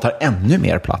så att jag tar ännu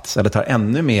mer plats eller tar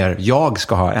ännu mer, jag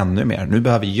ska ha ännu mer, nu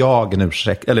behöver jag en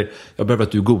ursäkt, eller jag behöver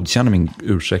att du godkänner min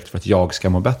ursäkt för att jag ska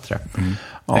må bättre.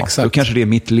 Exakt. Då kanske det är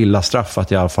mitt lilla straff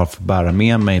att jag i alla fall får bära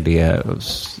med mig det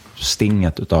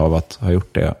stinget utav att ha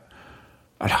gjort det.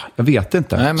 Jag vet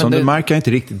inte. Nej, som du märker, jag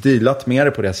inte riktigt dealat med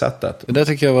det på det sättet. Det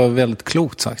tycker jag var väldigt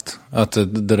klokt sagt. Att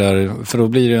det där, för då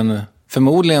blir det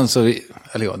förmodligen så,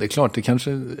 eller ja, det är klart, det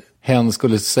kanske hen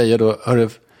skulle säga då,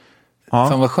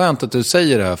 fan vad skönt att du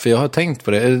säger det här, för jag har tänkt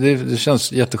på det. Det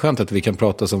känns jätteskönt att vi kan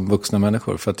prata som vuxna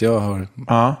människor, för att jag har...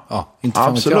 inte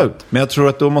absolut. Men jag tror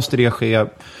att då måste det ske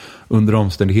under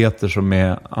omständigheter som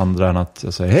är andra än att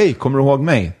jag säger, hej, kommer du ihåg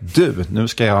mig? Du, nu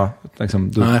ska jag...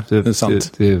 Liksom, nej, det är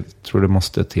sant. Jag tror det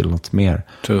måste till något mer.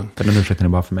 True. Den ursäkten är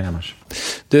bara för mig annars.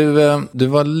 Du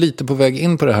var lite på väg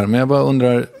in på det här, men jag bara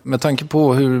undrar, med tanke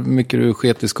på hur mycket du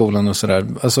sket i skolan och sådär,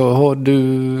 alltså har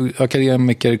du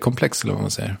akademikerkomplex eller vad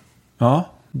man säger? Ja,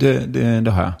 det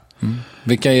har jag.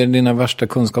 Vilka är dina värsta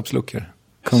kunskapsluckor?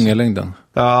 Kungalängden?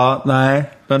 Ja, nej.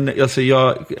 Men alltså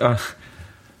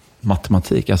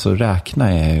matematik, alltså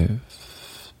räkna är ju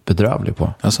bedrövlig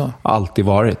på. Alltså? Alltid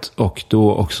varit. Och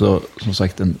då också, som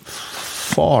sagt, en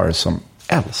far som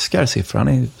älskar siffror. Han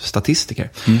är ju statistiker.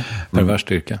 Pervers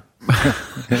styrka.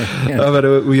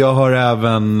 Och jag har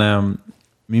även...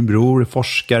 Min bror är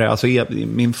forskare. Alltså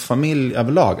min familj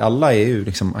överlag. Alla är ju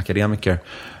liksom akademiker.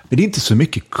 Men det är inte så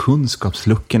mycket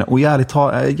kunskapsluckorna. Och ärligt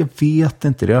talat, jag vet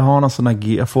inte.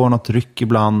 Jag får något ryck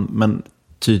ibland. Men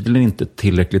tydligen inte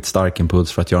tillräckligt stark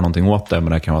impuls för att göra någonting åt det.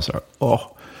 Men det kan vara så här.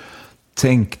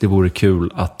 Tänk, det vore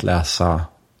kul att läsa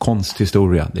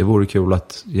konsthistoria. Det vore kul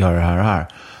att göra det här.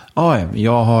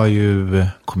 Jag har ju...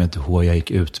 Kommer jag inte ihåg, jag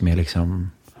gick ut med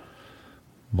liksom...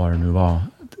 Vad det nu var.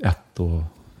 1 och...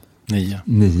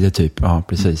 9 typ, ja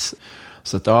precis.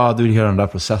 Så att du vill göra den där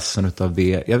processen utav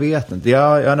det. Jag vet inte,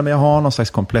 jag har någon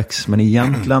slags komplex. Men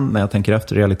egentligen när jag tänker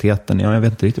efter realiteten, jag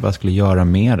vet inte riktigt vad jag skulle göra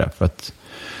med det. För att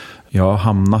jag har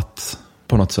hamnat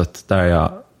på något sätt där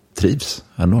jag trivs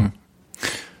ändå.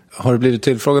 Har du blivit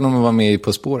tillfrågad om att vara med i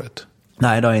På spåret?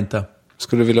 Nej, det har jag inte.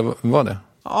 Skulle du vilja vara det?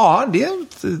 Ja,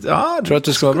 Tror du att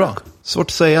det skulle vara bra? Svårt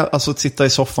att säga, alltså att sitta i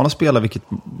soffan och spela, vilket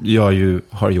jag ju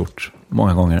har gjort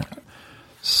många gånger.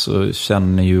 Så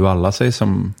känner ju alla sig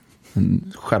som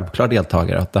en självklar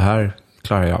deltagare att det här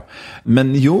klarar jag.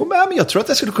 Men men jag tror att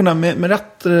jag skulle kunna med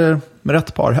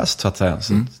rätt parhäst så att säga.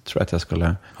 Så tror jag att jag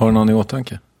skulle... Har du någon i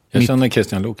åtanke? Jag känner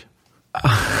Christian Lok.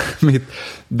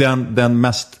 Den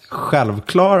mest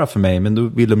självklara för mig, men då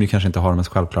vill de ju kanske inte ha de mest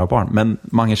självklara barn. Men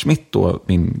Mange Schmidt då,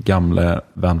 min gamla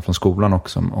vän från skolan och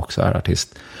som också är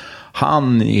artist.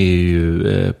 Han är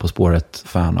ju På spåret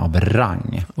fan av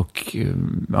rang. Och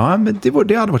men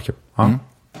det hade varit kul. Ja.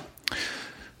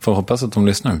 Får hoppas att de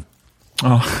lyssnar.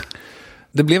 Ja.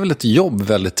 Det blev väl ett jobb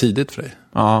väldigt tidigt för dig?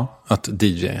 Ja. Att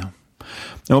DJa.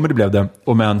 Ja, men det blev det.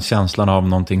 Och med en känslan av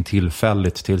någonting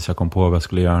tillfälligt tills jag kom på vad jag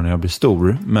skulle göra när jag blev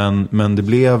stor. Men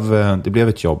det blev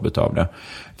ett jobb utav det.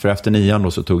 För efter 9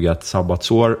 då så tog jag ett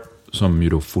sabbatsår som ju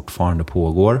då fortfarande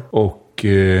pågår. Och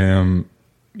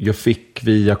jag fick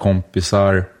via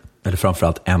kompisar, eller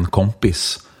framförallt en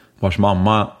kompis vars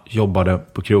mamma jobbade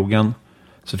på krogen.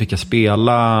 Så fick jag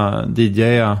spela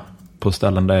DJa på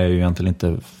ställen där jag ju egentligen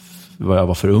inte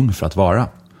var för ung för att vara.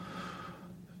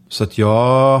 Så att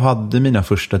jag hade mina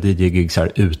första DJ-gigs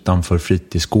här utanför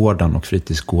fritidsgården och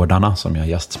fritidsgårdarna som jag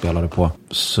gästspelade på.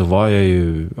 Så var jag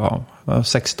ju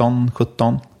 16,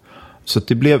 17. Så att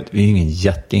det blev ju ingen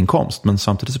jätteinkomst, men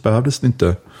samtidigt så behövdes det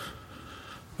inte...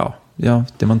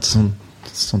 det var inte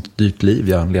sånt dyrt liv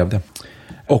jag levde.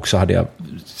 Och så hade jag,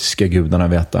 ska gudarna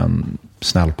veta, en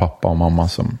snäll pappa och mamma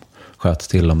som sköt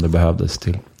till om det behövdes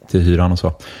till hyran och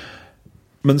så.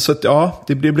 Men så att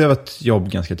det blev ett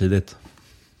jobb ganska tidigt.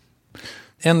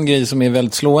 En grej som är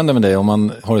väldigt slående med dig om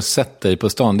man har sett dig på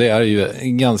stan, det är ju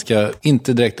ganska,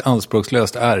 inte direkt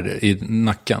anspråkslöst ärr i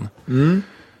nacken.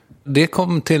 Det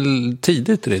kom till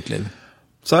tidigt i ditt liv.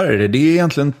 Så här är det. Det är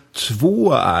egentligen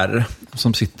 2 ärr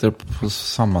som sitter på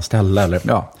samma ställe.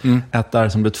 Eller, ett ärr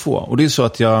som blir 2. Och det är så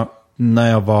att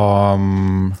när jag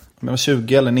var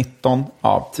 20 eller 19,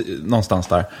 någonstans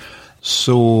där,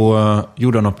 så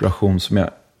gjorde jag en operation som jag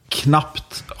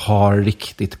knappt har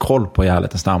riktigt koll på i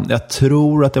ärlighetens namn. Jag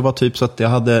tror att det var typ så att det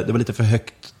var lite för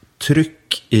högt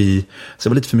tryck så det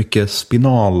var lite för mycket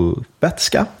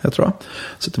spinalvätska, jag tror.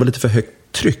 Så det var lite för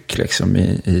högt tryck liksom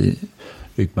i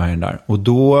ryggmärgen där. Och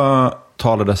då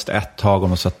talades det ett tag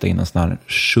om att sätta in en sån här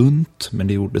shunt, men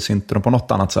det gjordes inte. På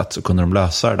något annat sätt så kunde de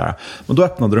lösa det där. Och då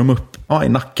öppnade de upp i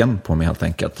nacken på mig helt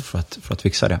enkelt för att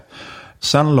fixa det.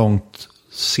 Sen långt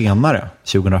senare,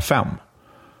 2005,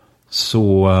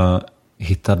 så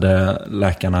hittade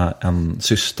läkarna en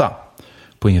cysta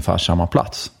på ungefär samma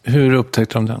plats. Hur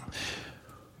upptäckte de den?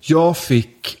 Jag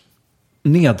fick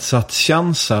nedsatt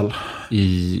känsel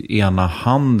i ena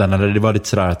handen. Eller det var lite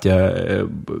sådär att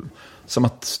som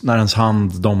att när ens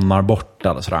hand domnar bort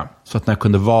eller sådär. Så att när jag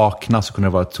kunde vakna så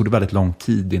tog det väldigt lång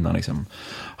tid innan liksom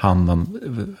handen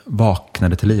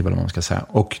vaknade till liv, eller vad man ska säga.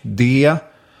 Och det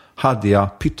hade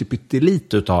jag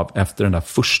pyttelite utav efter den där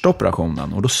första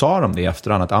operationen. Och då sa de det i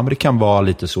efterhand att det kan vara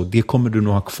lite så, det kommer du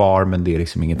nog ha kvar, men det är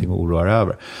liksom ingenting att oroa dig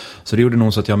över. Så det gjorde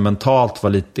nog så att jag mentalt var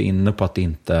lite inne på att det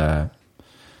inte...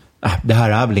 det här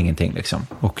är väl ingenting liksom.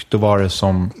 Och då var det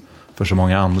som för så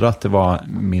många andra att det var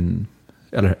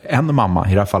en mamma,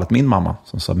 i det här fallet min mamma,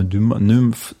 som sa, men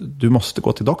du måste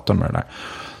gå till doktorn med det där.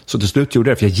 Så till slut gjorde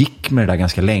jag det, för jag gick med det där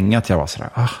ganska länge, att jag var sådär,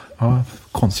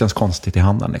 känns konstigt i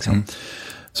handen liksom.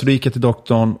 Så då gick jag till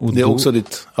doktorn. Och det är då... också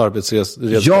ditt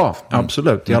arbetsredskap? Ja,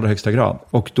 absolut. I allra högsta grad.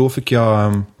 Och då fick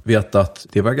jag veta att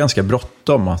det var ganska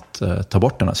bråttom att ta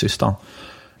bort den här cystan.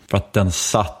 För att den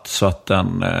satt så att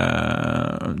den...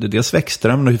 dels växte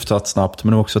den hyfsat snabbt,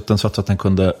 men också att den satt så att den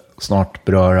kunde snart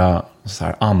beröra så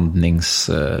här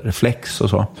andningsreflex och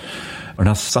så. Och den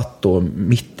här satt då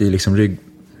mitt i liksom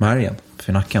ryggmärgen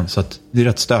för nacken. Så att det är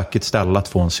rätt stökigt ställe att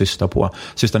få en cysta på.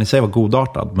 Cystan i sig var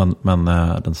godartad, men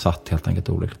den satt helt enkelt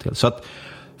olyckligt till. Så att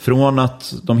från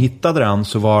att de hittade den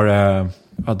så var det...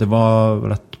 Ja, det var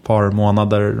väl ett par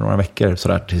månader, några veckor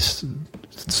sådär tills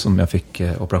som jag fick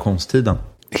operationstiden.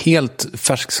 Helt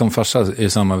färsk som farsa i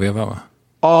samma veva, va?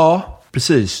 Ja,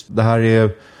 precis. Det här är,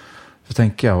 vad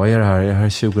tänker jag, vad är det här? Det här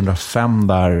är 2005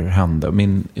 där hände.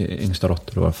 Min yngsta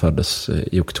dotter då föddes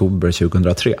i oktober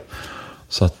 2003.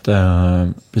 Så att,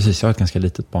 precis, jag har ett ganska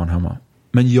litet barn hemma.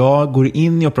 Men jag går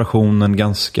in i operationen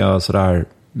ganska sådär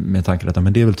med tanken att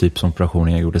men det är väl typ som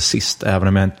operationen jag gjorde sist. Även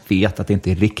om jag inte vet att det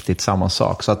inte är riktigt samma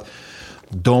sak. Så att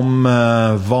de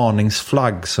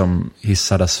varningsflagg som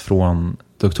hissades från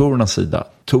doktorernas sida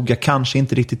tog jag kanske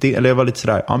inte riktigt eller jag var lite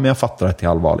sådär, ja men jag fattar att det är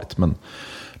allvarligt, men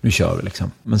nu kör vi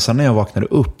liksom. Men sen när jag vaknade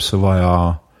upp så var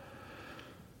jag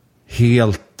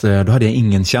helt, då hade jag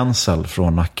ingen känsel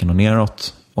från nacken och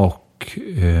neråt och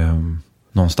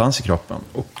någonstans i kroppen.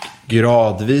 Och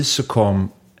gradvis så kom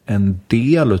en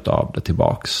del utav det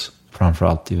tillbaks,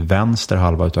 framförallt i vänster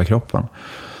halva utav kroppen.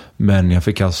 Men jag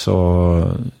fick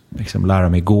alltså liksom lära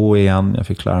mig gå igen, jag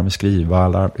fick lära mig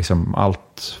skriva, liksom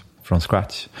allt från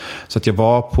scratch. Så att jag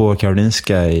var på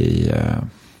Karolinska i,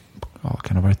 kan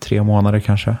det ha varit 3 månader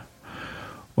kanske.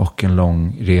 Och en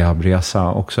lång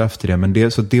rehabresa också efter det.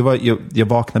 Men så det var, jag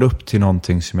vaknade upp till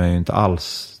någonting som jag ju inte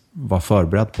alls var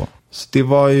förberedd på. Så det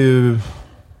var ju,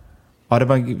 ja det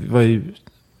var ju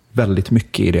väldigt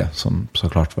mycket i det som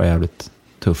såklart var jävligt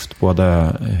tufft.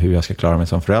 Både hur jag ska klara mig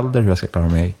som förälder, hur jag ska klara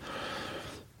mig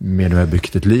med att jag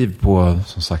byggt ett liv på,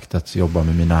 som sagt, att jobba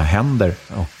med mina händer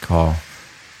och ha,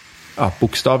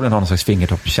 bokstavligen ha någon slags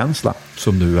fingertoppskänsla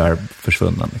som nu är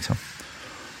försvunnen liksom.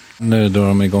 Nu drar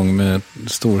de igång med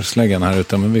storsläggan här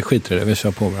ute, men vi skiter i det, vi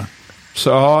kör på bara. Så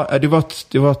ja, det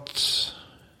var ett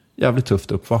jävligt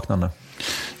tufft uppvaknande.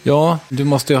 Ja, du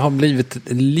måste ju ha blivit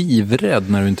livrädd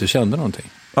när du inte kände någonting.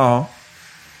 Ja.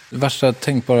 Värsta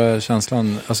tänkbara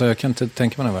känslan, alltså jag kan inte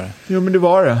tänka mig vad det är. Jo, men det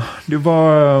var det.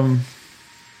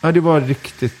 Det var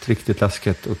riktigt, riktigt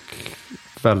läskigt och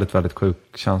väldigt, väldigt sjuk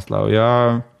känsla. Och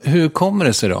Hur kommer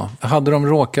det sig då? Hade de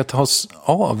råkat ha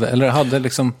av? Eller hade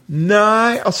liksom...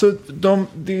 Nej, alltså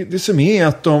det som är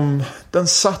att den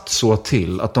satt så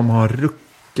till att de har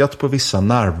ruckat på vissa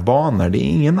nervbanor. Det är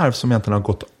ingen nerv som egentligen har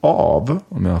gått av,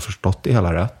 om jag har förstått det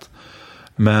hela rätt.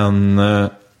 Men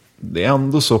det är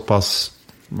ändå så pass...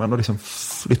 Man har liksom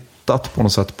flyttat på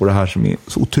något sätt på det här som är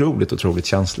så otroligt, otroligt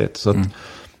känsligt. Så att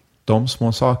de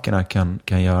små sakerna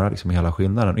kan göra liksom hela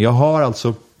skillnaden. Jag har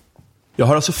alltså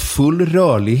full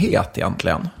rörlighet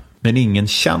egentligen. Men ingen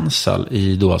känsel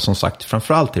i då, som sagt,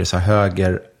 framförallt är det så här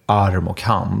höger arm och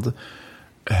hand.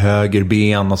 Höger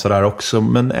ben och sådär också.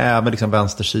 Men även liksom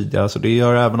vänster sida. Alltså det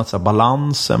gör även att så här,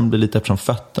 balansen blir lite, eftersom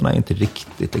fötterna är inte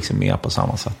riktigt liksom med på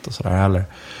samma sätt och sådär heller.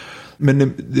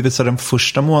 Men det vill säga, de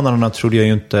första månaderna trodde jag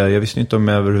ju inte, jag visste inte om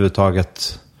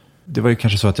överhuvudtaget, det var ju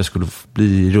kanske så att jag skulle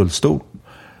bli i rullstol.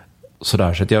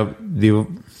 Sådär, så att det var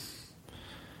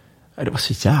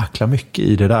så jäkla mycket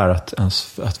i det där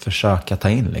att försöka ta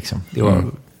in liksom. Det var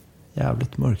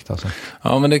jävligt mörkt alltså.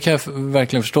 Ja, men det kan jag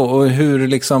verkligen förstå. Och hur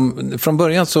liksom, från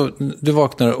början så, du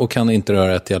vaknar och kan inte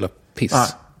röra ett jävla piss. Nej,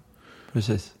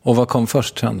 precis. Och vad kom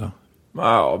först sen då?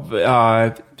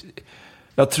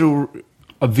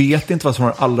 Jag vet inte vad som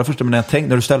var det allra första, men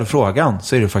när du ställer frågan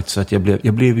så är det faktiskt så att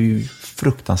jag blev ju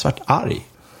fruktansvärt arg.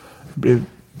 Jag blev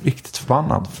riktigt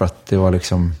förbannad för att det var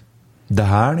liksom, det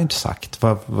här är inte sagt.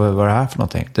 Vad är det här för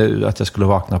någonting? Att jag skulle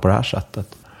vakna på det här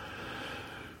sättet.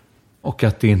 Och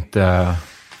att det inte,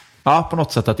 på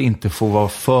något sätt att inte få vara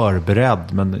förberedd.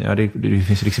 Men det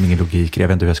finns liksom ingen logik. Jag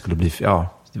vet inte hur jag skulle bli,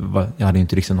 jag hade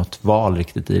inte liksom något val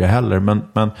riktigt i det heller.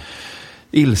 Men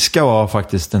ilska var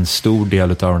faktiskt en stor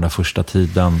del av den där första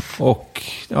tiden. Och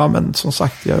men som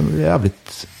sagt, jag är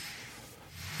jävligt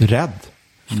rädd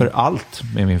för allt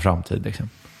med min framtid liksom.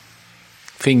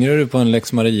 Fingrar du på en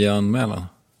Lex Maria-anmälan?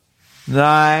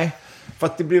 Nej, för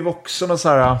att det blev också något så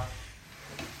här...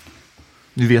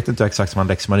 Nu vet inte exakt vad en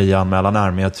Lex Maria-anmälan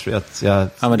är, men jag tror att jag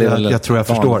tror jag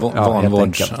förstår.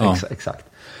 Vanvårds. Exakt.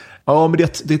 Ja, men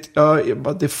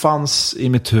det fanns i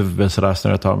mitt huvud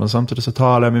sådär, men samtidigt så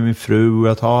talade jag med min fru och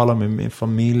jag talade med min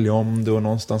familj om det, och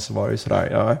någonstans var det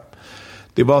sådär.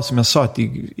 Det var som jag sa, att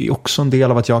det är också en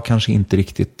del av att jag kanske inte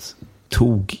riktigt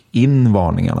tog in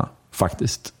varningarna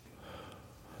faktiskt.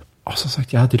 Och som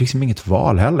sagt, jag hade liksom inget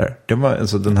val heller.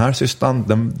 Alltså, den här systern,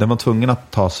 den var tvungen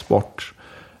att tas bort.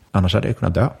 Annars hade jag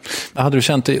kunnat dö. Hade du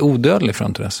känt dig odödlig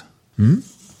fram till dess?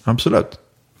 Absolut.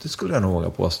 Det skulle jag nog våga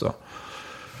påstå.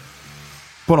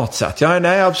 På något sätt. Nej,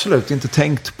 jag har absolut inte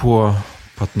tänkt på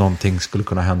att någonting skulle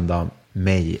kunna hända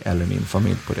mig eller min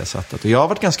familj på det sättet. Och jag har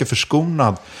varit ganska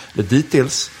förskonad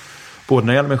dittills. Både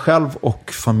när det gäller mig själv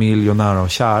och familj och nära och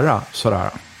kära. Sådär.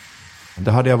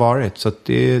 Det hade jag varit. Så att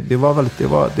det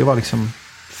var liksom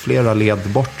flera led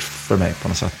bort för mig på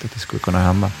något sätt. Att det skulle kunna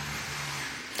hända.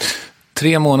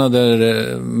 3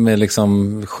 månader med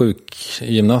liksom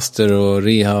sjukgymnaster och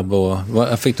rehab och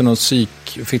fick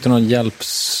du någon hjälp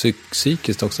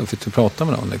psykiskt också? Fick du prata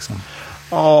med dem liksom?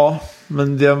 Ja,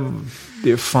 men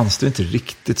det fanns det inte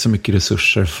riktigt så mycket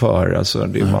resurser för. Alltså,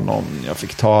 det var någon jag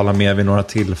fick tala med vid några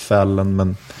tillfällen,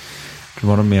 men det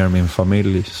var nog mer min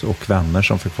familj och vänner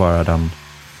som fick vara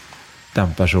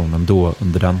den personen då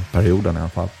under den perioden i alla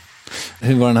fall.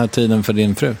 Hur var den här tiden för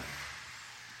din fru?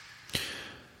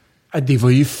 Det var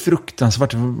ju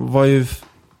fruktansvärt. Det var ju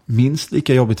minst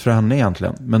lika jobbigt för henne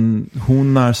egentligen. Men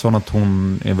hon är sån att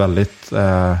hon är väldigt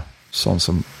sån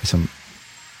som liksom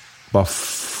bara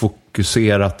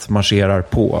fokuserat marscherar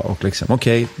på. Och liksom,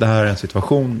 okej, det här är en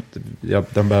situation.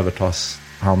 Den behöver tas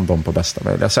hand om på bästa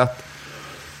möjliga sätt.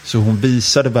 Så hon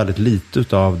visade väldigt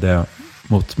lite av det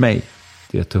mot mig.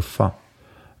 Det tuffa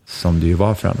som det ju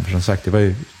var för henne. För som sagt, det var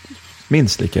ju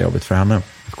minst lika jobbigt för henne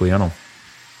att gå igenom.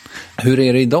 Hur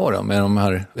är det idag då med de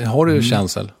här? Har du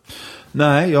känsel?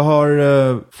 Nej, jag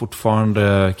har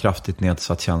fortfarande kraftigt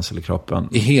nedsatt känsel i kroppen.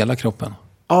 I hela kroppen?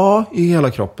 Ja, i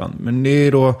hela kroppen. Men det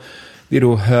är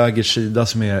då höger sida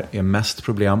som är mest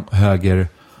problem. Höger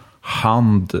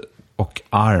hand och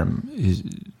arm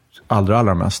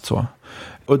allra mest så.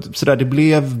 Och så där, det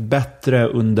blev bättre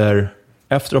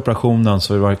efter operationen,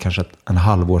 så var det kanske en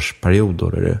halvårsperiod då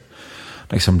det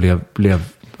liksom blev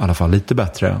i alla fall lite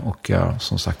bättre, och jag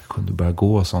som sagt kunde börja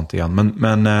gå och sånt igen.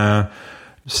 Men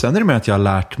sen är det med att jag har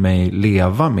lärt mig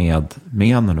leva med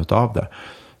menen utav det.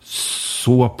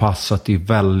 Så pass att det är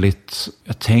väldigt,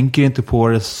 jag tänker inte på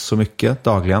det så mycket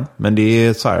dagligen, men det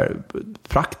är så här,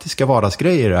 praktiska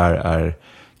vardagsgrejer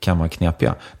kan vara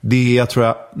knepiga. Det jag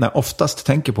tror när jag oftast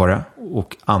tänker på det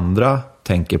och andra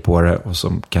tänker på det och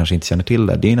som kanske inte känner till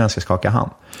det är när jag ska skaka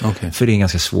hand. Okay. För det är en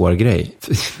ganska svår grej.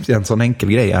 En sån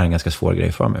enkel grej är en ganska svår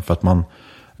grej för mig. För att man,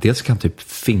 dels kan typ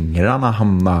fingrarna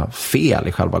hamna fel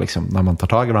i själva liksom, när man tar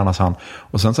tag i varandras hand.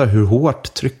 Och sen så här, hur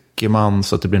hårt trycker man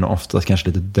så att det blir nog oftast kanske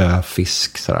lite död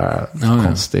fisk. Sådär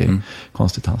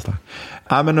konstigt handslag.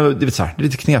 Ja, men det är så här, det är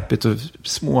lite knepigt och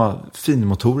små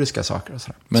finmotoriska saker och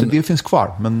sådär. Så det finns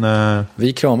kvar. Men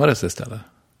vi kramades istället.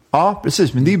 Ja,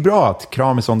 precis. Men det är bra att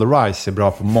kram is on the rise är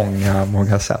bra på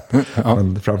många sätt. Ja.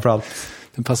 Men framförallt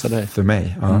det passar dig. För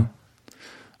mig, ja.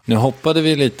 Nu hoppade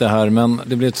vi lite här, men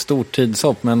det blev ett stort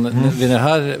tidshopp. Men vid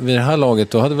det här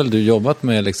laget, då hade väl du jobbat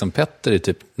med liksom Petter i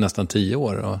typ nästan 10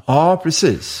 år? Och... Ja,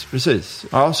 precis.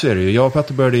 Ja, så är det ju. Jag och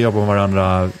Petter började jobba med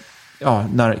varandra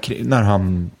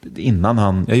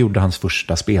jag gjorde hans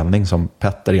första spelning som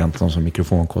Petter, egentligen som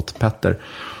mikrofonkåt Petter.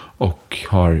 Och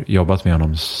har jobbat med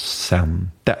honom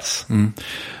sen dess.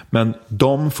 Men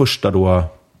de första då,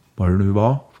 vad det nu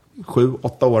var,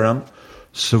 7-8 åren,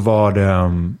 så var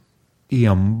det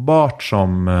enbart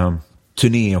som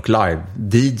turné och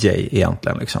live-DJ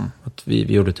egentligen. Liksom. Att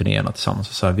vi gjorde turnéerna tillsammans.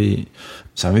 Så här,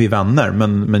 sen var vi vänner,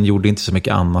 men gjorde inte så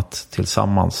mycket annat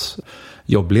tillsammans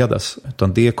jobbledes.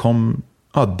 Utan det kom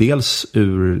dels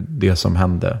ur det som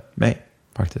hände mig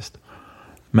faktiskt.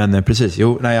 Men precis,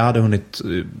 jag hade hunnit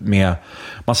med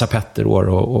massa Petter-år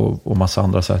och massa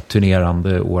andra så här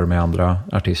turnerande år med andra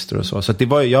artister och så. Så att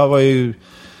jag var ju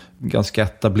ganska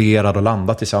etablerad och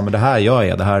landat i så här, men det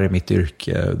här är mitt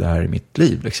yrke, det här är mitt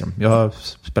liv liksom. Jag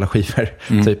spelar skivor,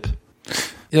 typ.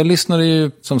 Jag lyssnade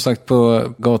ju som sagt på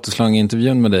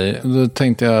Gatuslang-intervjun med dig. Då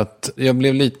tänkte jag att jag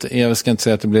blev lite, jag ska inte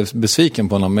säga att jag blev besviken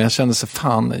på honom, men jag kände så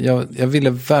fan, jag ville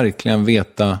verkligen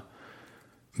veta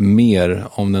mer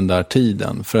om den där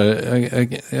tiden. För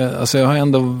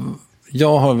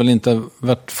jag har väl inte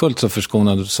varit fullt så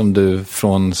förskonad som du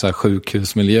från så här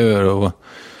sjukhusmiljöer och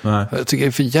nej. Jag tycker det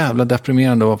är för jävla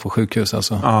deprimerande att vara på sjukhus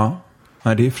alltså. Ja,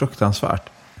 nej, det är fruktansvärt.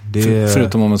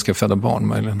 Förutom om man ska föda barn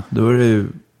möjligen. Då är det ju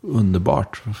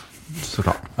underbart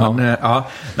såklart. Ja. Men,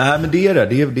 nej, men det är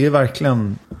det. Det är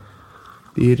verkligen,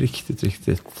 det är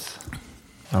riktigt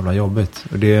jävla jobbigt.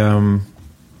 Och det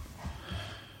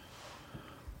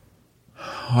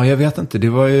ja, jag vet inte. Det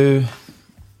var ju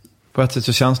På ett sätt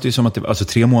så känns det ju som att alltså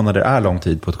 3 månader är lång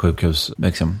tid på ett sjukhus,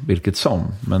 liksom, vilket som.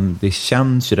 Men det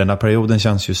känns ju, den här perioden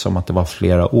känns ju som att det var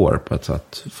flera år på ett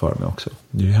sätt för mig också.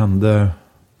 Det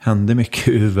hände mycket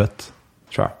i huvudet,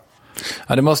 tror jag.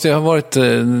 Ja, det måste ju ha varit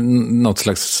något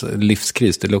slags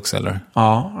livskris till också, eller?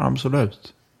 Ja,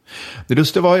 absolut. Det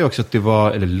lustiga var ju också att det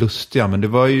var, eller lustiga, men det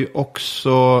var ju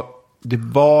också, det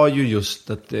var ju just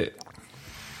att det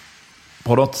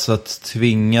på något sätt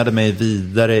tvingade mig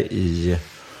vidare i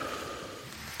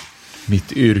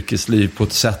mitt yrkesliv på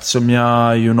ett sätt som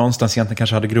jag ju någonstans egentligen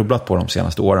kanske hade grubblat på de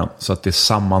senaste åren. Så att det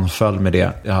sammanföll med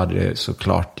det. Jag hade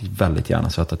såklart väldigt gärna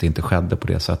sett att det inte skedde på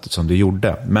det sättet som det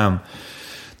gjorde. Men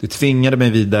det tvingade mig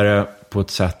vidare på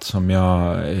ett sätt som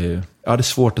jag hade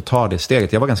svårt att ta det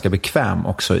steget. Jag var ganska bekväm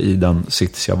också i den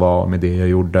sits jag var med det jag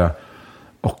gjorde.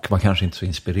 Och var kanske inte så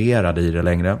inspirerad i det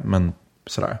längre. Men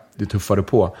sådär, det tuffade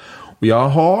på. Och jag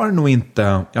har nog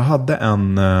inte, jag hade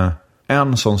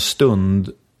en sån stund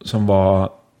som var,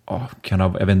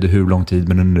 jag vet inte hur lång tid,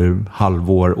 men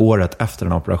under året efter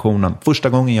den operationen. Första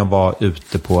gången jag var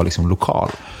ute på liksom lokal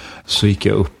så gick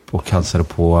jag upp och hälsade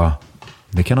på,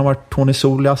 det kan ha varit Tony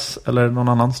Solias eller någon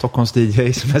annan Stockholms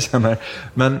DJ som jag känner.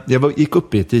 Men jag gick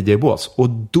upp i ett DJ-bås och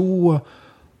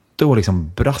då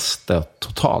liksom brast det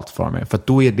totalt för mig. För att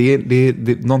då är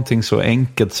det någonting så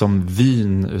enkelt som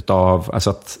vyn utav, alltså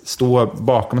att stå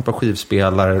bakom ett par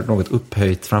skivspelare, något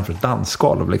upphöjt framför ett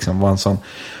dansgolv, liksom var en sån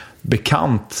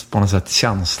bekant på något sätt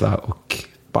känsla och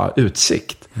bara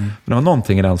utsikt. Men det var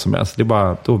någonting i den som, alltså det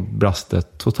bara, då brast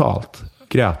det totalt.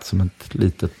 Grät som ett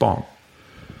litet barn.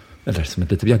 Eller som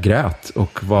ett litet, jag grät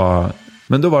och var,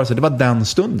 men då var det så, det var den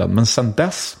stunden. Men sen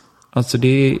dess, alltså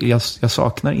jag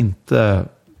saknar inte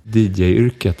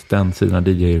DJ-yrket, den sidan av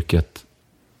DJ-yrket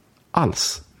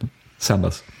alls sen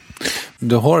dess.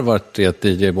 Du har varit i ett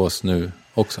DJ-bås nu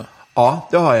också? Ja,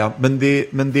 det har jag.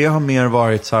 Men det har mer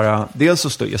varit så här, dels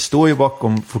så jag står ju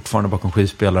fortfarande bakom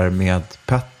skivspelare med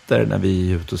Petter när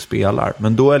vi är ute och spelar.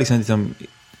 Men då är liksom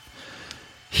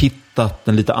hittat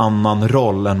en lite annan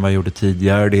roll än vad jag gjorde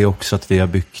tidigare. Det är också att vi har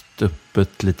byggt upp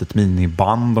ett litet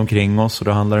miniband omkring oss. Och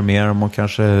då handlar det mer om att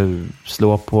kanske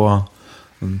slå på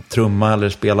trumma eller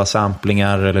spela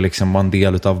samplingar eller liksom vara en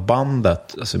del av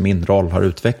bandet. Alltså min roll har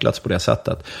utvecklats på det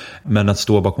sättet. Men att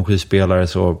stå bakom skivspelare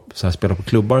så här spela på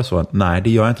klubbar så, nej, det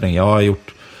gör jag inte längre. Jag har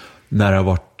gjort, när det har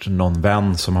varit någon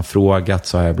vän som har frågat,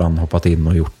 så har jag ibland hoppat in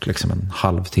och gjort liksom en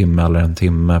halvtimme eller en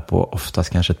timme på oftast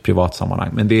kanske ett privat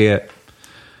sammanhang. Men det är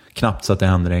knappt så att det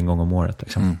händer en gång om året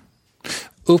liksom.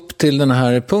 Upp till den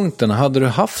här punkten, hade du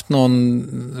haft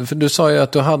någon, för du sa ju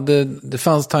att det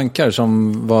fanns tankar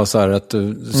som var så här att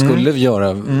du skulle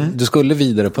du skulle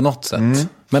vidare på något sätt.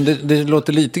 Men det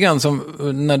låter lite grann som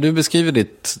när du beskriver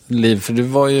ditt liv, för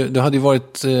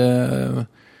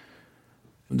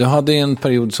du hade en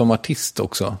period som artist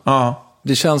också. Ja.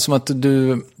 Det känns som att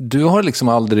du har liksom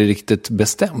aldrig riktigt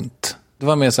bestämt. Det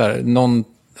var mer så här, någon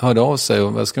hörde av sig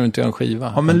och vad ska du inte göra en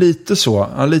skiva? Ja, men lite så.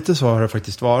 Ja, lite så har det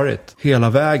faktiskt varit. Hela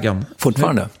vägen.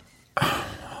 Fortfarande?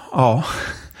 Ja,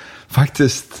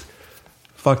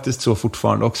 faktiskt så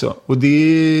fortfarande också. Och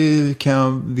det kan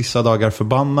jag vissa dagar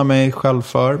förbanna mig själv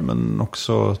för, men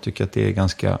också tycker att det är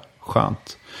ganska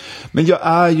skönt. Men jag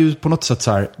är ju på något sätt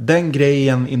så här, den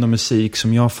grejen inom musik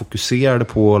som jag fokuserade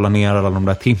på och la ner alla de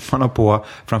där timmarna på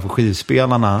framför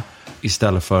skivspelarna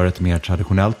istället för ett mer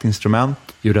traditionellt instrument,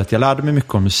 gjorde att jag lärde mig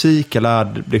mycket om musik.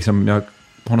 Jag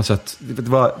på något sätt,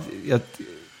 jag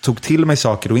tog till mig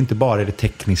saker och inte bara det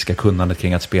tekniska kunnandet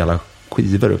kring att spela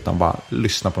skivor utan bara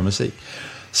lyssna på musik.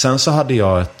 Sen så hade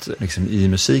jag i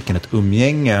musiken ett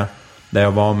umgänge där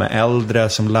jag var med äldre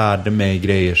som lärde mig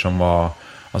grejer som var,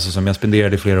 alltså som jag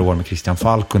spenderade flera år med Christian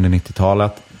Falk under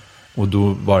 90-talet. Och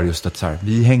då var det just att så här,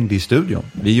 vi hängde i studion.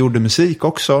 Vi gjorde musik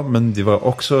också, men det var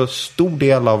också stor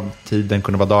del av tiden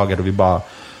kunde vara dagar då vi bara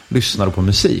lyssnade på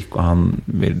musik. Och han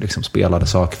liksom spelade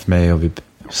saker för mig och vi,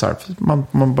 så här,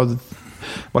 man bara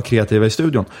var kreativa i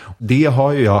studion. Det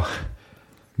har ju jag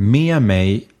med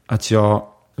mig, att jag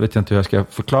vet inte hur jag ska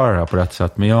förklara det här på rätt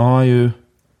sätt, men jag har ju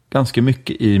ganska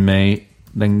mycket i mig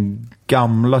den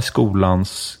gamla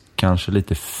skolans kanske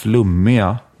lite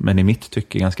flummiga, men i mitt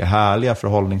tycke ganska härliga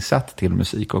förhållningssätt till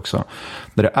musik också.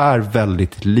 Där det är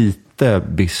väldigt lite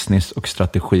business och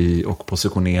strategi och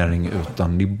positionering,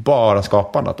 utan det är bara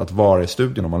skapandet, att vara i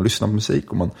studion och man lyssnar på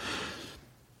musik och man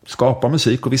skapar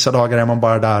musik, och vissa dagar är man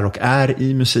bara där och är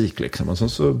i musik liksom, och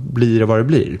så blir det vad det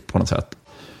blir på något sätt.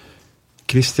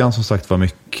 Christian som sagt var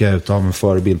mycket utav en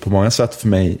förebild på många sätt för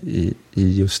mig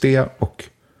i just det, och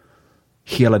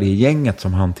hela det gänget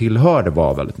som han tillhörde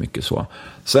var väldigt mycket så.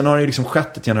 Sen har det liksom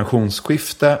skett ett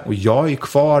generationsskifte och jag är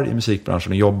kvar i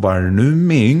musikbranschen och jobbar nu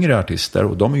med yngre artister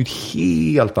och de har ju ett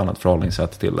helt annat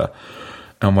förhållningssätt till det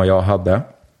än vad jag hade.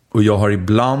 Och jag har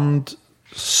ibland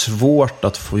svårt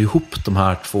att få ihop de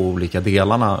här två olika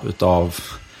delarna utav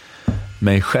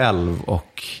mig själv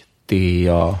och det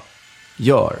jag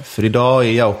gör. För idag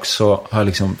är jag också, har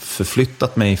liksom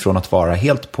förflyttat mig från att vara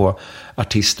helt på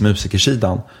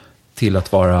artist-musikersidan till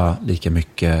att vara lika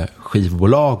mycket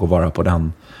skivbolag och vara på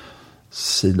den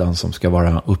sidan som ska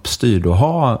vara uppstyrd och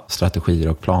ha strategier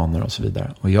och planer och så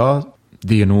vidare. Och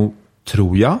det är nog,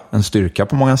 tror jag, en styrka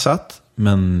på många sätt,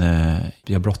 men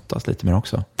jag brottas lite mer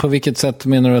också. På vilket sätt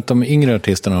menar du att de yngre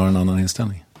artisterna har en annan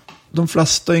inställning? De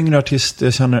flesta yngre artister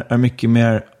jag känner är mycket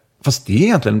mer, fast det är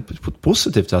egentligen på ett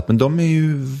positivt sätt, men de är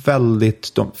ju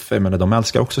väldigt, de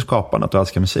älskar också skapandet och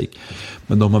älskar musik.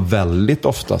 Men de har väldigt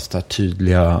oftast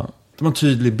de har en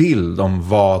tydlig bild om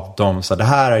vad det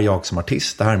här är jag som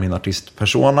artist, det här är min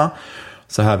artistpersona,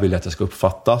 så här vill jag att jag ska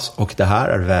uppfattas och det här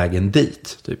är vägen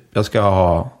dit. Typ, jag ska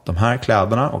ha de här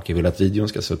kläderna och jag vill att videon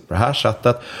ska se ut på det här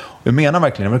sättet. Och jag menar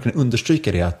verkligen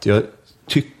understryka det, att jag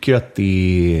tycker att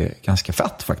det är ganska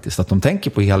fett faktiskt, att de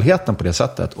tänker på helheten på det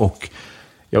sättet, och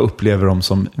jag upplever dem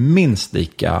som minst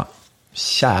lika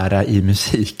kära i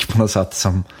musik på något sätt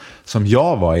som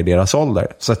jag var i deras ålder.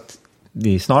 Så att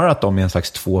det är snarare att de är en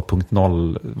slags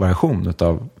 2.0-version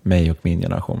av mig och min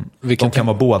generation. De kan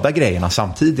vara båda grejerna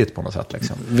samtidigt på något sätt.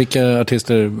 Liksom. Vilka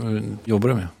artister jobbar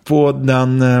du med? På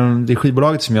det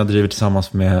skivbolaget som jag driver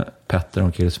tillsammans med Petter och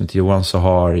en kille som heter Johan, så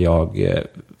har jag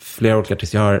flera olika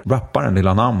artister. Jag har rapparen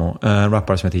Lilla Namo, en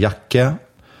rappare som heter Jacke. Jag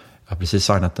har precis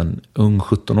signat en ung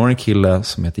 17-årig kille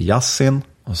som heter Yassin.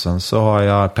 Och sen så har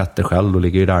jag Petter själv, och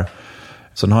ligger ju där.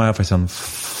 Sen har jag faktiskt en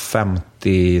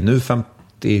 52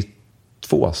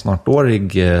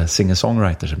 snartårig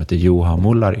singer-songwriter som heter Juha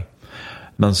Mullari.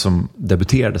 Men som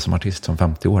debuterade som artist som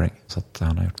 50-åring. Så att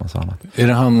han har gjort massa annat. Är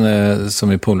det han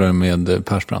som är polare med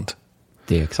Persbrandt?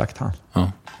 Det är exakt han.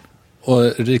 Ja.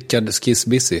 Och Rickard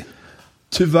Skissbissi?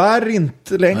 Tyvärr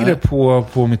inte längre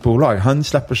på mitt bolag. Han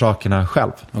släpper sakerna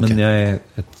själv. Okay. Men jag är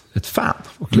ett fan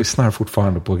och lyssnar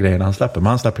fortfarande på grejerna han släpper. Men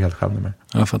han släpper helt själv nummer.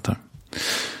 Jag fattar.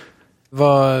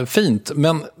 Vad fint.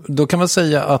 Men då kan man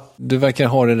säga att du verkar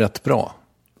ha det rätt bra.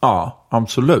 Ja,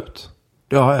 absolut.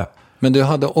 Det har jag. Men du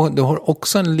har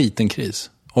också en liten kris.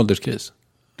 Ålderskris.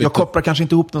 Jag kopplar kanske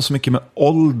inte ihop den så mycket med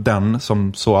åldern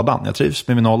som sådan. Jag trivs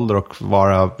med min ålder och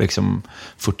vara liksom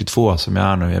 42 som jag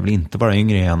är nu. Jag vill inte vara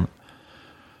yngre igen.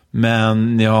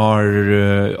 Men jag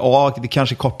har, det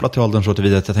kanske är kopplat till åldern så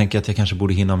tillvida att jag tänker att jag kanske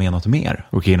borde hinna med något mer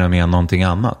och hinna med någonting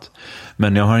annat.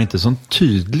 Men jag har inte så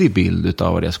tydlig bild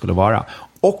av vad det skulle vara.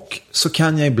 Och så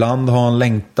kan jag ibland ha en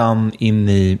längtan in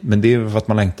i, men det är för att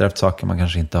man längtar efter saker man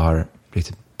kanske inte har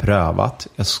riktigt prövat.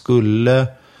 Jag skulle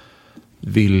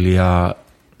vilja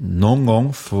någon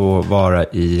gång få vara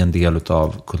i en del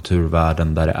av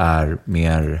kulturvärlden där det är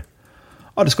mer,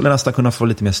 ja, det skulle nästan kunna få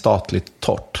lite mer statligt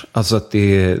torrt. Alltså att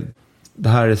det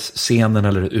här är scenen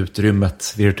eller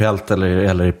utrymmet virtuellt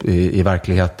eller i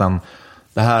verkligheten.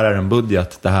 Det här är en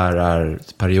budget, det här är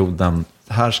perioden.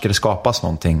 Här ska det skapas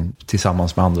någonting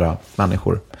tillsammans med andra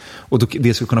människor. Och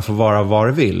det ska kunna få vara vad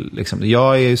det vill. Liksom.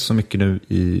 Jag är så mycket nu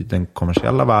i den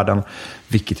kommersiella världen,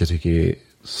 vilket jag tycker är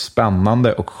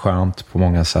spännande och skönt på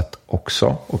många sätt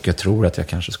också. Och jag tror att jag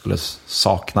kanske skulle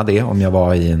sakna det om jag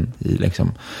var i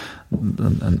liksom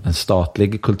en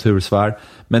statlig kultursfär.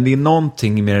 Men det är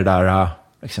någonting med det där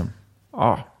liksom,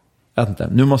 jag vet inte.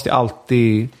 Nu måste jag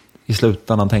alltid i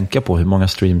slutändan tänka på hur många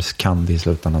streams kan det i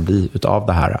slutändan bli utav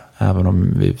det här. Även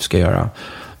om vi ska göra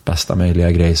bästa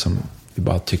möjliga grej som vi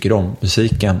bara tycker om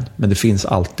musiken. Men det finns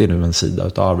alltid nu en sida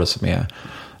utav det som är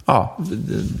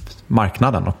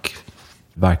marknaden och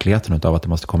verkligheten utav att det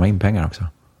måste komma in pengar också.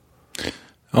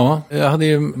 Ja, jag hade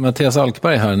ju Mattias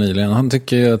Alkberg här nyligen. Han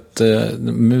tycker ju att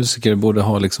musiker borde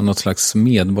ha liksom något slags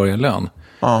medborgarlön.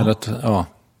 Ja. Eller att,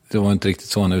 det var inte riktigt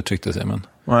så han uttryckte sig. Men...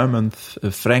 Nej, men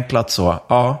förenklat så.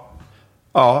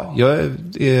 Ja, jag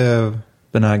är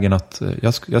benägen att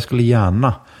jag skulle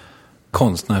gärna.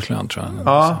 Konstnärslön tror jag.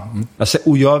 Ja,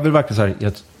 och jag vill verkligen så här,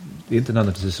 det är inte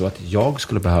nödvändigtvis så att jag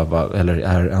skulle behöva eller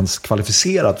är ens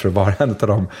kvalificerad för att vara en av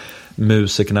de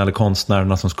musikerna eller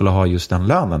konstnärerna som skulle ha just den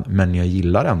lönen. Men jag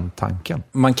gillar den tanken.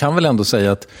 Man kan väl ändå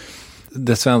säga att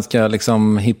det svenska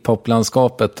liksom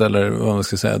hiphop-landskapet eller vad man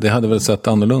ska säga, det hade väl sett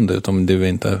annorlunda ut om du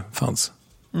inte fanns.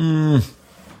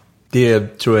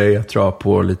 Det tror jag drar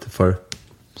på lite för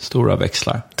stora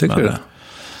växlar. Tycker du det?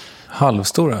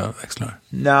 halvstora växlar?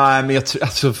 Nej, men jag tror,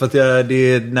 alltså för att det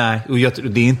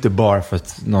är inte bara för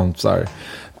att någon så här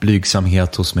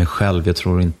blygsamhet hos mig själv. Jag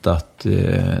tror inte att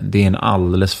det är en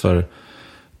alldeles för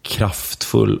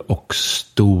kraftfull och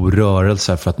stor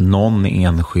rörelse för att någon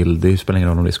enskild, det spelar ingen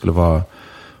roll om det skulle vara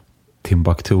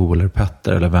Timbuktu eller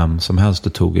Petter eller vem som helst du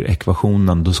tog ur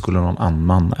ekvationen, då skulle någon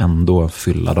annan ändå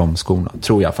fylla de skorna.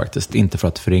 Tror jag faktiskt. Inte för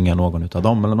att förringa någon av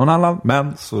dem eller någon annan,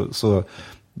 men så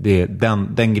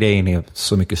den grejen är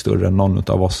så mycket större än någon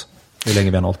av oss. Hur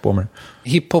länge vi har hållit på med.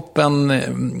 Hiphopen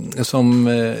som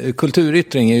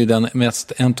kulturyttring är ju den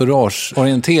mest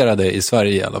entourage-orienterade i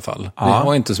Sverige i alla fall. Ja. Vi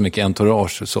har inte så mycket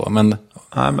entourage så, men...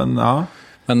 Nej, men ja.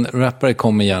 Men rappare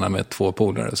kommer gärna med 2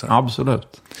 polare. Så.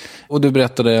 Absolut. Och du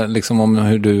berättade liksom om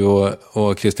hur du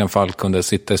och Christian Falk kunde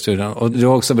sitta i studion. Och du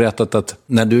har också berättat att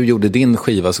när du gjorde din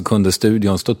skiva så kunde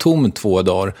studion stå tom 2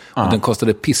 dagar. Och den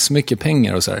kostade pissmycket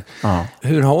pengar och så här.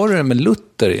 Hur har du det med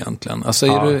Luther egentligen? Alltså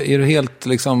är du helt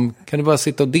liksom, kan du bara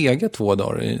sitta och dega 2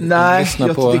 dagar? Nej,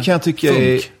 det kan jag tycka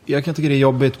det är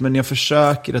jobbigt. Men jag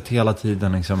försöker att hela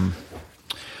tiden liksom...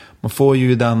 Man får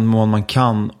ju i den mån man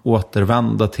kan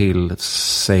återvända till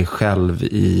sig själv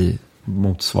i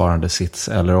motsvarande sits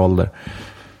eller ålder.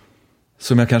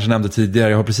 Som jag kanske nämnde tidigare,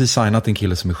 jag har precis signat en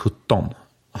kille som är 17.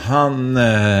 Han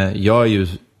gör ju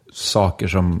saker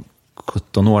som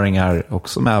 17-åringar och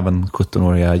som även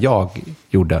 17-åriga jag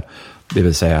gjorde. Det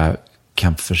vill säga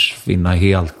kan försvinna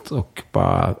helt och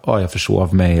bara, jag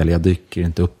försov mig eller jag dyker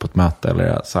inte upp på ett möte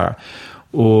eller så här.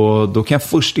 Och då kan jag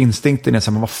först instinkten är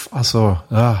så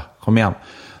här, kom igen.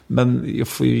 Men jag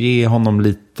får ju ge honom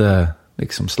lite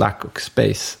liksom slack och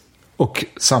space. Och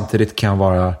samtidigt kan jag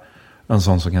vara en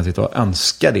sån som kan sitta och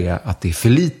önska det, att det är för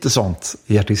lite sånt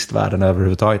i artistvärlden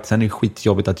överhuvudtaget. Sen är det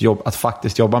skitjobbigt att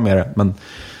faktiskt jobba med det. Men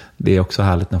det är också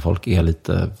härligt när folk är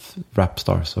lite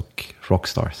rapstars och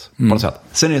rockstars på något sätt.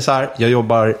 Sen är det så här, jag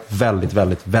jobbar väldigt,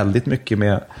 väldigt, väldigt mycket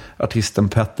med artisten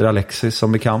Petter Alexis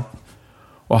som vi kan.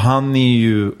 Och han är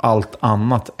ju allt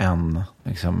annat än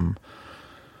liksom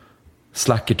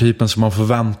slackertypen som man får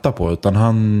vänta på. Utan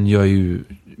han gör ju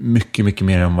mycket, mycket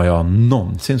mer än vad jag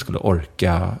någonsin skulle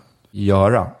orka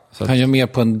göra. Så han gör mer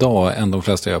på en dag än de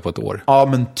flesta gör på ett år. Ja,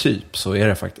 men typ så är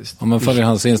det faktiskt. Om man följer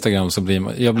hans Instagram så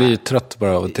blir jag blir trött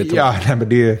bara av att titta. Ja, nej, men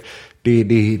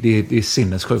det är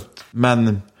sinnessjukt.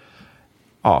 Men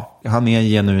ja, han är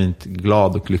genuint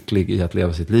glad och lycklig i att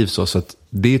leva sitt liv så att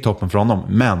det är toppen för honom.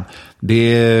 Men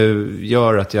det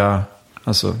gör att jag...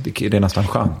 Alltså, det är nästan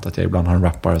skönt att jag ibland har en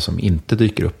rappare som inte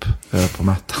dyker upp på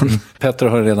möten. Petter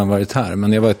har redan varit här,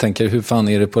 men jag bara tänker, hur fan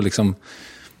är det på liksom...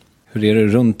 Hur är det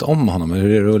runt om honom?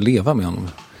 Hur är det att leva med honom?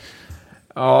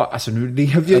 Ja, alltså nu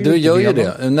lever jag du gör ju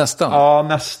det, nästan. Ja,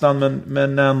 nästan,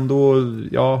 men ändå,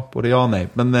 ja, både ja och nej.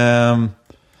 Men,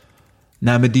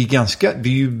 nej, men det är ganska,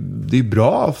 det är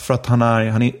bra för att han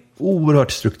är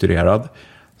oerhört strukturerad.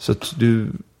 Så att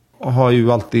du har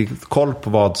ju alltid koll på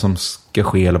vad som ska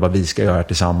ske eller vad vi ska göra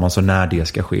tillsammans och när det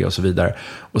ska ske och så vidare.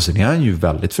 Och sen är han ju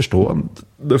väldigt förstående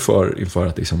inför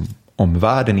att liksom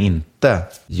omvärlden inte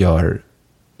gör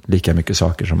lika mycket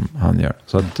saker som han gör.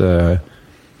 Så att det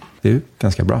är ju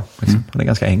ganska bra. Liksom. Han är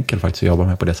ganska enkel faktiskt att jobba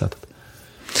med på det sättet.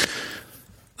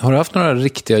 Har du haft några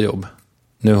riktiga jobb?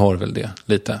 Nu har du väl det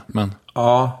lite, men...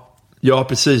 Ja,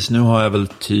 precis. Nu har jag väl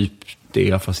typ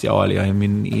det, fast jag är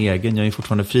min egen. Jag är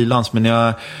fortfarande frilans,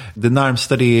 men det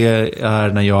närmsta det är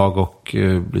när jag och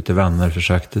lite vänner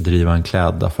försökte driva en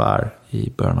klädaffär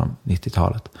i början av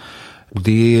 90-talet.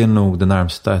 Det är nog det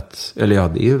närmsta det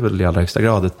är väl i allra högsta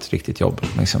grad ett riktigt jobb.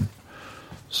 Liksom.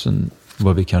 Sen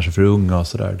var vi kanske för unga och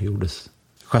sådär. Det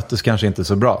sköttes kanske inte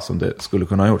så bra som det skulle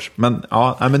kunna ha gjorts. Men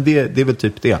ja, men det är väl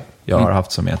typ det jag har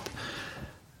haft som ett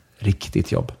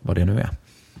riktigt jobb, vad det nu är.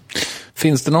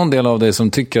 Finns det någon del av dig som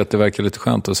tycker att det verkar lite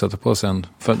skönt att sätta på sig en?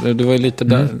 För du var ju lite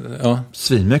där. Ja.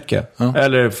 Svinmycket. Ja.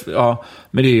 Eller, ja,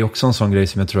 men det är ju också en sån grej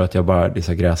som jag tror att jag bara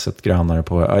dissar gräset grannare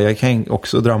på. Ja, jag kan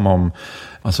också drömma om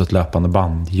alltså ett löpande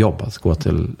bandjobb. Att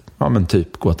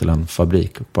gå till en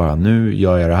fabrik och bara, nu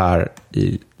gör jag det här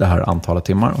i det här antalet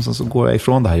timmar. Och sen så går jag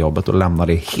ifrån det här jobbet och lämnar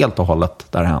det helt och hållet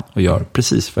därhän. Och gör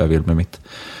precis vad jag vill med mitt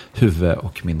huvud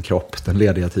och min kropp den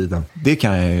lediga tiden. Det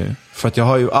kan jag ju. För att jag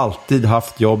har ju alltid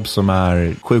haft jobb som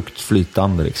är sjukt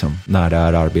flytande liksom, när det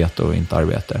är arbete och inte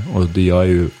arbete. Och det gör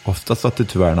ju oftast att det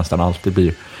tyvärr nästan alltid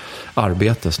blir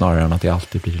arbete snarare än att det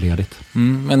alltid blir ledigt.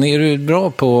 Men är du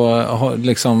bra på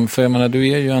liksom, för jag menar, du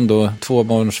är ju ändå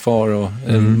tvåbarnsfar och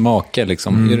make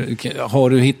liksom. Har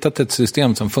du hittat ett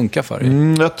system som funkar för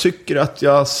dig? Jag tycker att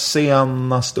jag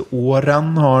senaste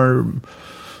åren har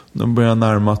börjat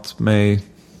närmat mig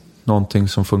någonting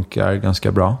som funkar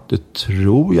ganska bra. Det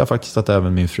tror jag faktiskt att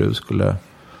även min fru skulle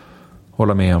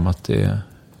hålla med om, att det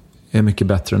är mycket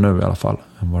bättre nu i alla fall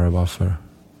än vad det var för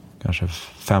kanske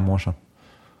 5 år sedan.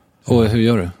 Och hur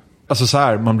gör du? Alltså så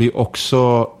här, man blir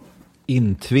också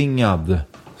intvingad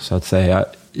så att säga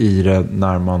i det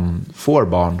när man får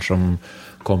barn som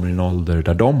kommer i en ålder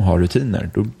där de har rutiner.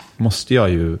 Då måste jag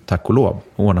ju, tack och lov,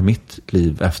 ordna mitt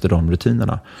liv efter de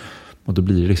rutinerna. Och då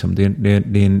blir det liksom,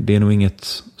 det är nog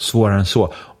inget svårare än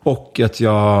så. Och att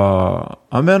jag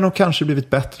men nog kanske blivit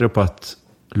bättre på att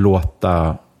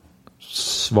låta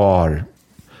svar,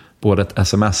 både ett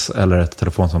sms eller ett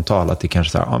telefonsamtal, att det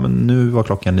kanske säger, men nu var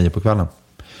klockan 9 på kvällen.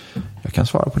 Jag kan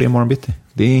svara på det imorgon bitti.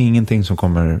 Det är ingenting som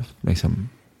kommer liksom,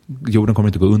 jorden kommer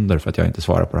inte gå under för att jag inte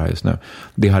svarar på det här just nu.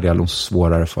 Det hade jag nog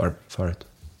svårare för förut.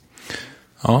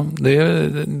 Ja, det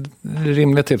är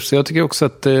rimliga tips. Jag tycker också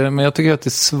att, men jag tycker att det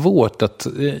är svårt att,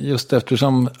 just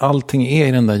eftersom allting är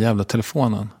i den där jävla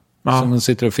telefonen som man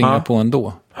sitter och fingrar på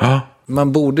ändå. Ja.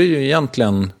 Man borde ju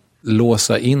egentligen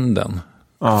låsa in den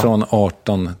från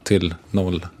 18 till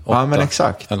 08. Ja, men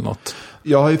exakt. Eller något.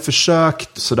 Jag har ju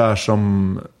försökt sådär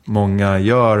som många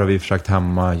gör, och vi har försökt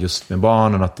hemma just med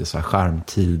barnen, att det är så här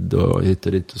skärmtid och hit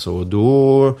och dit och så. Och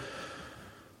då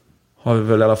har vi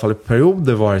väl i alla fall i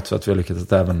perioder varit så att vi har lyckats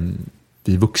att även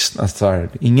vi vuxna, så här,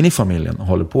 ingen i familjen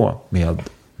håller på med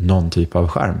någon typ av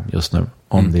skärm just nu.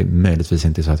 Om det möjligtvis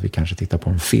inte är så att vi kanske tittar på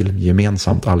en film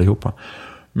gemensamt allihopa.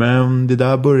 Men det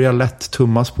där börjar lätt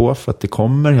tummas på, för att det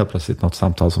kommer helt plötsligt något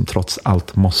samtal som trots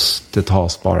allt måste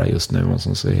tas bara just nu, och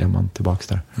så är man tillbaka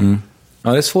där.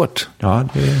 Ja, det är svårt. Ja,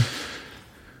 det...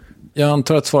 Jag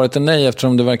antar att svaret är nej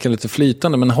eftersom det verkar lite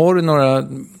flytande, men har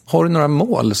du några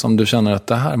mål som du känner att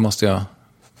det här måste jag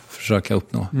försöka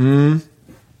uppnå?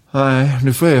 Nej,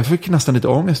 jag fick nästan lite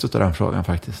ångest av den frågan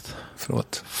faktiskt.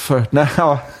 Förlåt. Nej,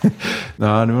 det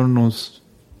var nog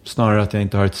snarare att jag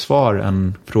inte har ett svar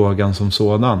än frågan som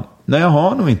sådan. Nej, jag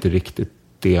har nog inte riktigt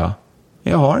det.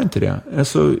 Jag har inte det.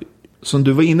 Alltså, som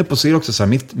du var inne på så är det också så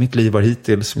här, mitt liv har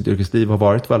hittills, mitt yrkesliv har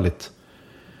varit väldigt...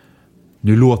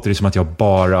 Nu låter det som att jag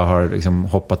bara har liksom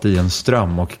hoppat i en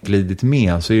ström och glidit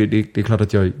med. Så det är klart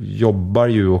att jag jobbar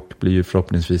ju och blir ju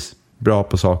förhoppningsvis bra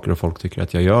på saker, och folk tycker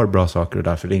att jag gör bra saker, och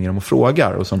därför ringer de och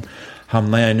frågar. Och så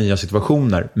hamnar jag i nya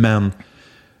situationer. Men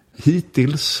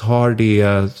hittills har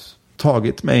det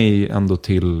tagit mig ändå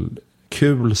till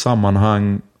kul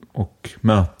sammanhang och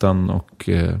möten och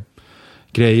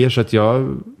grejer. Så att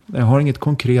jag har inget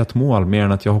konkret mål mer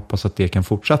än att jag hoppas att det kan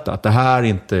fortsätta. Att det här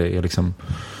inte är liksom...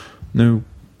 Nu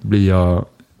blir jag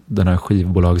den här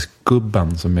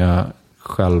skivbolagsgubben som jag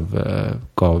själv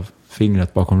gav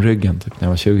fingret bakom ryggen typ när jag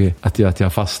var 20. Att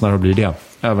jag fastnar och blir det.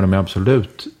 Även om jag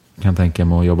absolut kan tänka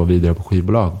mig att jobba vidare på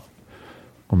skivbolag.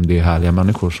 Om det är härliga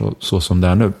människor så som det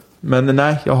är nu. Men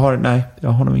nej, jag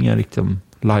har nog inga riktiga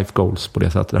life goals på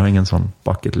det sättet. Jag har ingen sån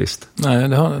bucket list. Nej,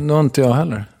 det har inte jag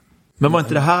heller. Men var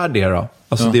inte det här det då?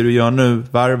 Alltså det du gör nu,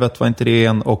 Värvet, var inte det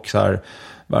en, och så här...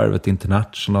 Värvet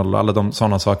International, alla de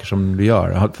sådana saker som du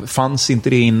gör. Fanns inte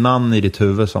det innan i ditt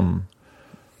huvud som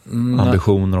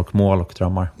ambitioner och mål och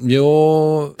drömmar?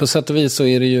 Jo, på sätt och vis så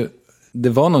är det ju... Det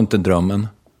var nog inte drömmen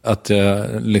att jag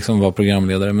liksom var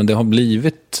programledare, men det har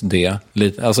blivit det.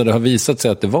 Alltså det har visat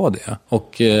sig att det var det.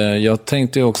 Och jag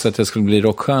tänkte ju också att jag skulle bli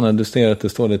rockstjärna. Du ser att det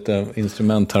står lite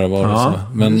instrument här och var och så.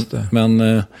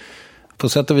 Men på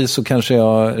sätt och vis så kanske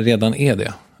jag redan är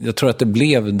det. Jag tror att det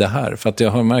blev det här. För att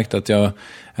jag har märkt att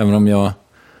även om jag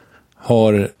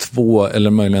har 2 eller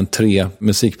möjligen 3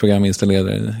 musikprogram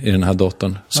installerade i den här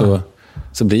datorn,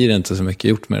 så blir det inte så mycket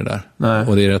gjort med det där. Nej.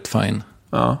 Och det är rätt fine.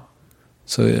 Ja.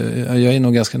 Så jag är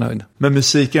nog ganska nöjd. Men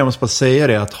musik, jag måste bara säga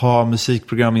det, att ha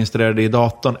musikprogram installerade i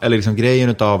datorn, eller liksom grejen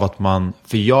utav att man,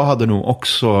 för jag hade nog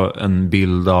också en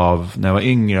bild av, när jag var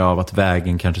yngre, av att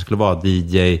vägen kanske skulle vara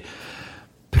DJ,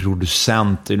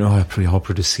 producent. Nu har jag har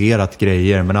producerat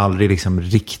grejer, men aldrig liksom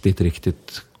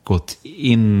riktigt gått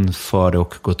in för det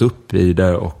och gått upp i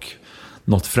det och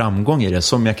nått framgång i det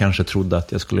som jag kanske trodde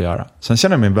att jag skulle göra. Sen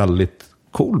känner jag mig väldigt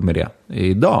cool med det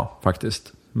idag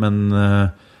faktiskt. Men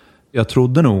jag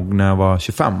trodde nog när jag var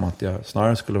 25 att jag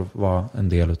snarare skulle vara en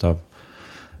del av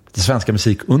det svenska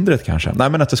musikundret kanske. Nej,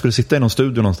 men att jag skulle sitta i någon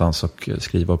studio någonstans och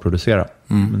skriva och producera.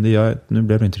 Men nu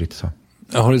blev det inte riktigt så.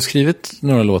 Har du skrivit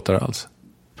några låtar alls?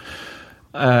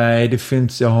 Nej, det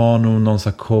finns, jag har nog någon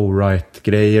sån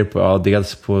co-write-grejer på,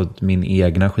 dels på min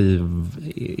egna skiva.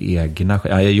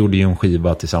 Jag gjorde ju en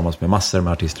skiva tillsammans med massor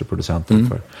med artister och producenter.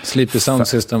 För Sleepy Sound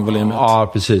System volymet. Ja,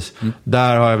 precis.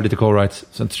 Där har jag lite co-writes.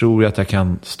 Sen tror jag att jag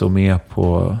kan stå med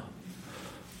på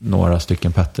några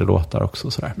stycken Petter-låtar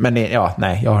också. Sådär. Men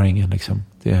nej, jag har ingen liksom.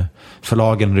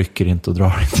 Förlagen rycker inte och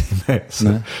drar inte i mig. Så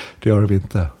det gör vi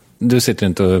inte. Du sitter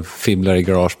inte och fibblar i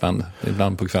GarageBand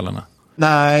ibland på kvällarna?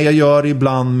 Nej, jag gör det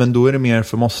ibland, men då är det mer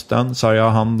för måsten. Så har jag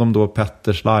hand om då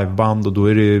Petters liveband och då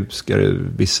är det, ska det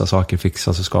vissa saker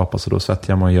fixas och skapas och då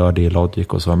sätter jag mig och gör det i Logic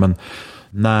och så. Men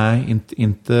nej,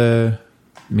 inte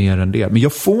mer än det. Men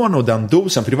jag får nog den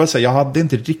dosen, för det var så här, jag hade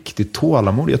inte riktigt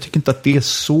tålamod. Jag tycker inte att det är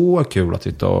så kul att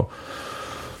sitta och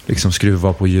liksom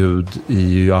skruva på ljud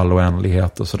i all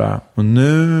oändlighet och sådär. Och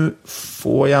nu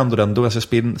får jag ändå den dosen.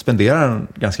 Jag spenderar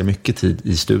ganska mycket tid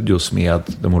i studios med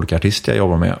de olika artister jag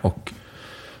jobbar med och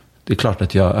det är klart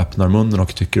att jag öppnar munnen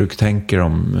och tycker och tänker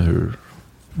om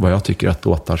vad jag tycker att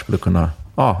låtar skulle kunna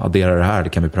addera det här, det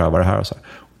kan vi pröva det här och så här.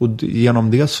 Och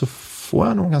genom det så får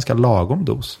jag nog en ganska lagom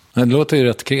dos. Det låter ju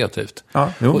rätt kreativt. Ja,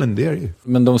 jo, men det är det ju.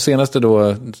 Men de senaste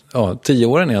då, 10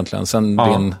 åren egentligen, sen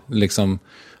din liksom,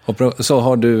 så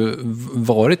har du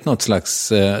varit något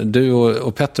slags, du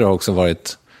och Petter har också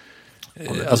varit,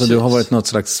 alltså du har varit något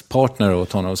slags partner och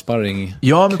tonor och sparring.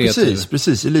 Ja, men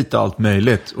precis, lite allt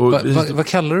möjligt. Och, vad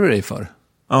kallar du dig för?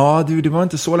 Ja, det var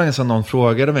inte så länge sedan någon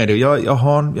frågade mig det.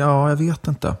 Jag vet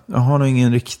inte. Jag har nog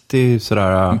ingen riktig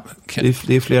sådär,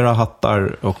 det är flera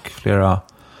hattar och flera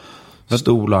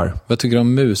stolar. Vad tycker du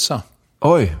om musa?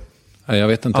 Oj. Jag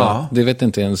vet inte, det vet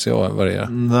inte ens jag vad det är.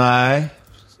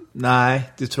 Nej,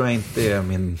 det tror jag inte är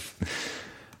min...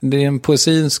 Det är en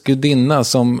poesins gudinna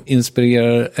som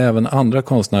inspirerar även andra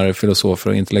konstnärer, filosofer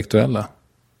och intellektuella.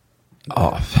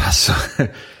 Ja, alltså...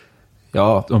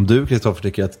 Ja, om du, Kristoffer,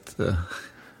 tycker att...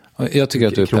 Jag tycker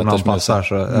att du är Petters passar,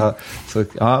 så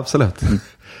ja, absolut.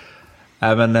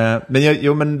 Men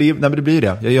det blir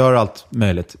det. Jag gör allt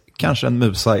möjligt. Kanske en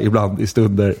musa ibland i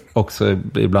stunder. Också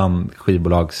ibland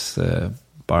skivbolags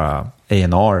bara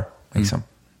A&R liksom.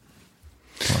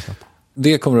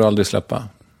 Det kommer du aldrig släppa?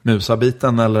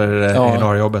 Musabiten eller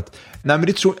A&R-jobbet? Nej, men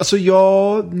det tror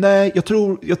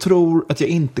jag tror att jag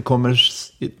inte kommer...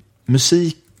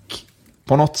 Musik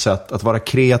på något sätt, att vara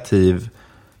kreativ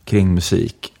kring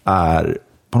musik är,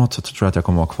 på något sätt så tror jag att jag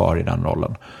kommer vara kvar i den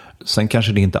rollen. Sen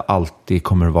kanske det inte alltid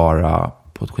kommer vara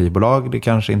på ett skivbolag, det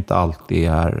kanske inte alltid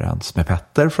är ens med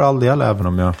Petter för all del, även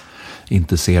om jag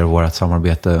inte ser vårt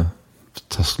samarbete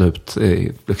ta slut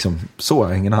liksom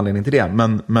så, ingen anledning till det.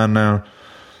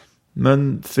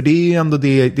 Men för det är ändå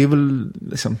det är väl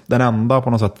liksom den enda på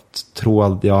något sätt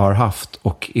tråd jag har haft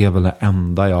och är väl det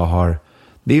enda jag har,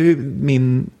 det är ju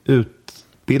min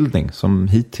utbildning som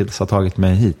hittills har tagit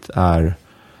mig hit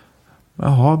jag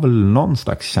har väl någon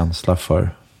slags känsla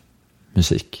för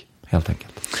musik, helt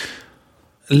enkelt.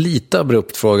 Lite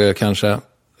abrupt fråga kanske,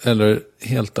 eller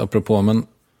helt apropå, men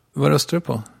vad röstar du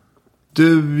på?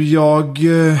 Du, jag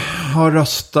har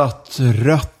röstat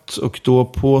rött och då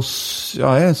på,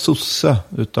 jag är en sosse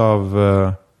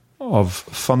av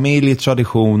familj,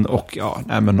 tradition och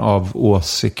av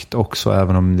åsikt också,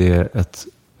 även om det är ett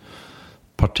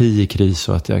parti i kris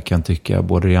och att jag kan tycka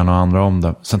både det ena och andra om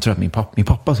det. Sen tror jag att min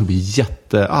pappa skulle bli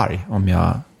jättearg om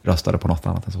jag röstade på något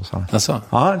annat än sossarna. Alltså?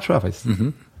 Ja, det tror jag faktiskt.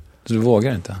 Mm-hmm. Så du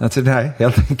vågar inte? Nej,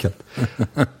 helt enkelt.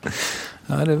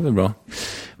 Ja, det är väl bra.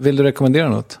 Vill du rekommendera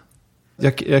något?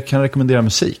 Jag kan rekommendera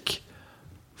musik.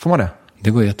 Får man det?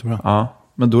 Det går jättebra. Ja,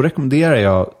 men då rekommenderar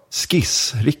jag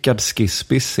Rickard Skiss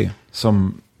Bissy,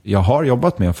 som jag har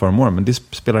jobbat med förra året, men det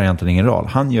spelar egentligen ingen roll.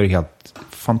 Han gör helt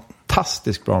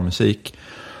fantastiskt bra musik.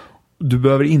 Du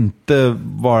behöver inte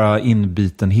vara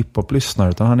inbiten hiphop-lyssnare,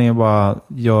 utan han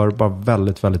gör bara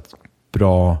väldigt, väldigt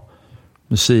bra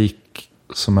musik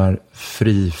som är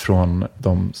fri från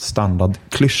de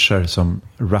standardklyschor som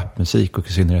rapmusik och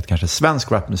i synnerhet kanske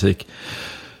svensk rapmusik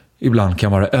ibland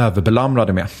kan vara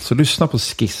överbelamrade med. Så lyssna på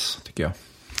Skiss, tycker jag.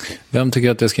 Vem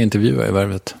tycker att jag ska intervjua i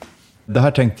Värvet? Det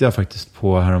här tänkte jag faktiskt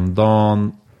på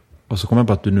häromdagen. Och så kom jag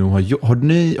på att du nu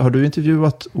har du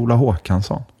intervjuat Ola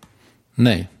Håkansson?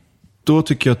 Nej. Då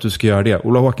tycker jag att du ska göra det.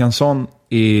 Ola Håkansson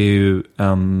är ju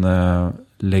en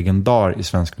legendar i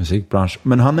svensk musikbransch.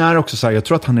 Men han är också så här, jag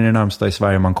tror att han är det närmsta i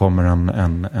Sverige man kommer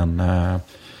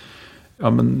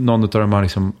någon av de här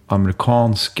liksom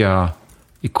amerikanska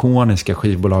ikoniska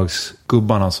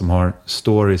skivbolagsgubbarna som har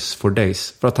stories for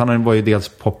days. För att han var ju dels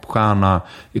popstjärna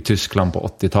i Tyskland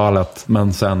på 80-talet,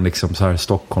 men sen liksom så här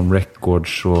Stockholm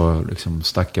Records och liksom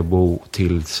Stackabo,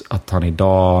 tills att han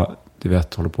idag, du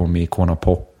vet, håller på med Icona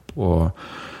Pop och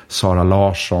Sara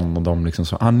Larsson och de liksom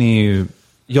så. Han är ju,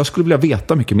 jag skulle vilja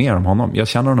veta mycket mer om honom. Jag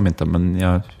känner honom inte, men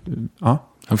ja.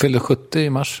 Han fyllde 70 i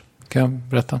mars, kan jag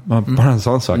berätta. Bara en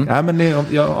sån sak. Nej, men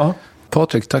ja.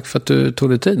 Patrik, tack för att du tog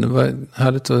dig tid. Det var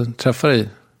härligt att träffa dig.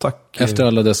 Tack. Efter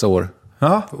alla dessa år.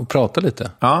 Ja. Och prata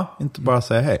lite. Ja, inte bara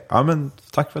säga hej. Ja, men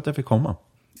tack för att jag fick komma.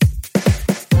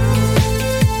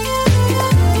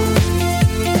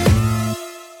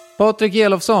 Patrik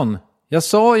Elofsson, jag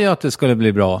sa ju att det skulle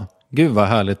bli bra. Gud vad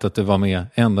härligt att du var med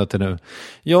ända till nu.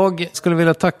 Jag skulle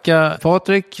vilja tacka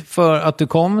Patrik för att du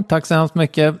kom. Tack så hemskt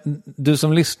mycket. Du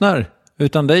som lyssnar,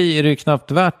 utan dig är det ju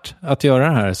knappt värt att göra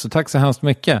det här. Så tack så hemskt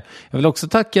mycket. Jag vill också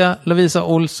tacka Lovisa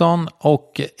Olsson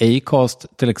och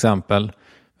Acast till exempel.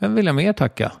 Vem vill jag mer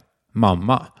tacka?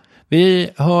 Mamma.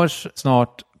 Vi hörs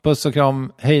snart. Puss och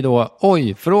kram. Hej då.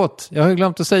 Oj, förlåt. Jag har ju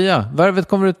glömt att säga. Värvet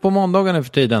kommer ut på måndagar nu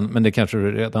för tiden. Men det kanske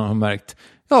du redan har märkt.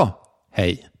 Ja,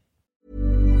 hej.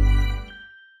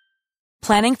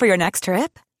 Planning for your next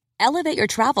trip? Elevate your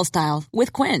travel style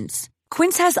with Quince.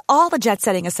 Quince has all the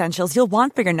jet-setting essentials you'll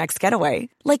want for your next getaway,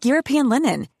 like European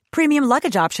linen, premium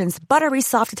luggage options, buttery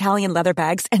soft Italian leather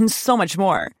bags, and so much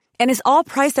more. And is all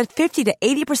priced at 50 to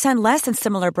 80% less than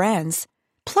similar brands.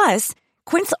 Plus,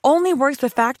 Quince only works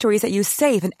with factories that use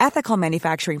safe and ethical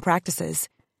manufacturing practices.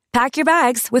 Pack your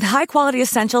bags with high-quality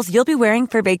essentials you'll be wearing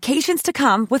for vacations to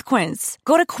come with Quince.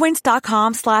 Go to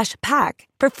quince.com/pack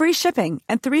for free shipping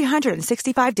and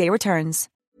 365-day returns.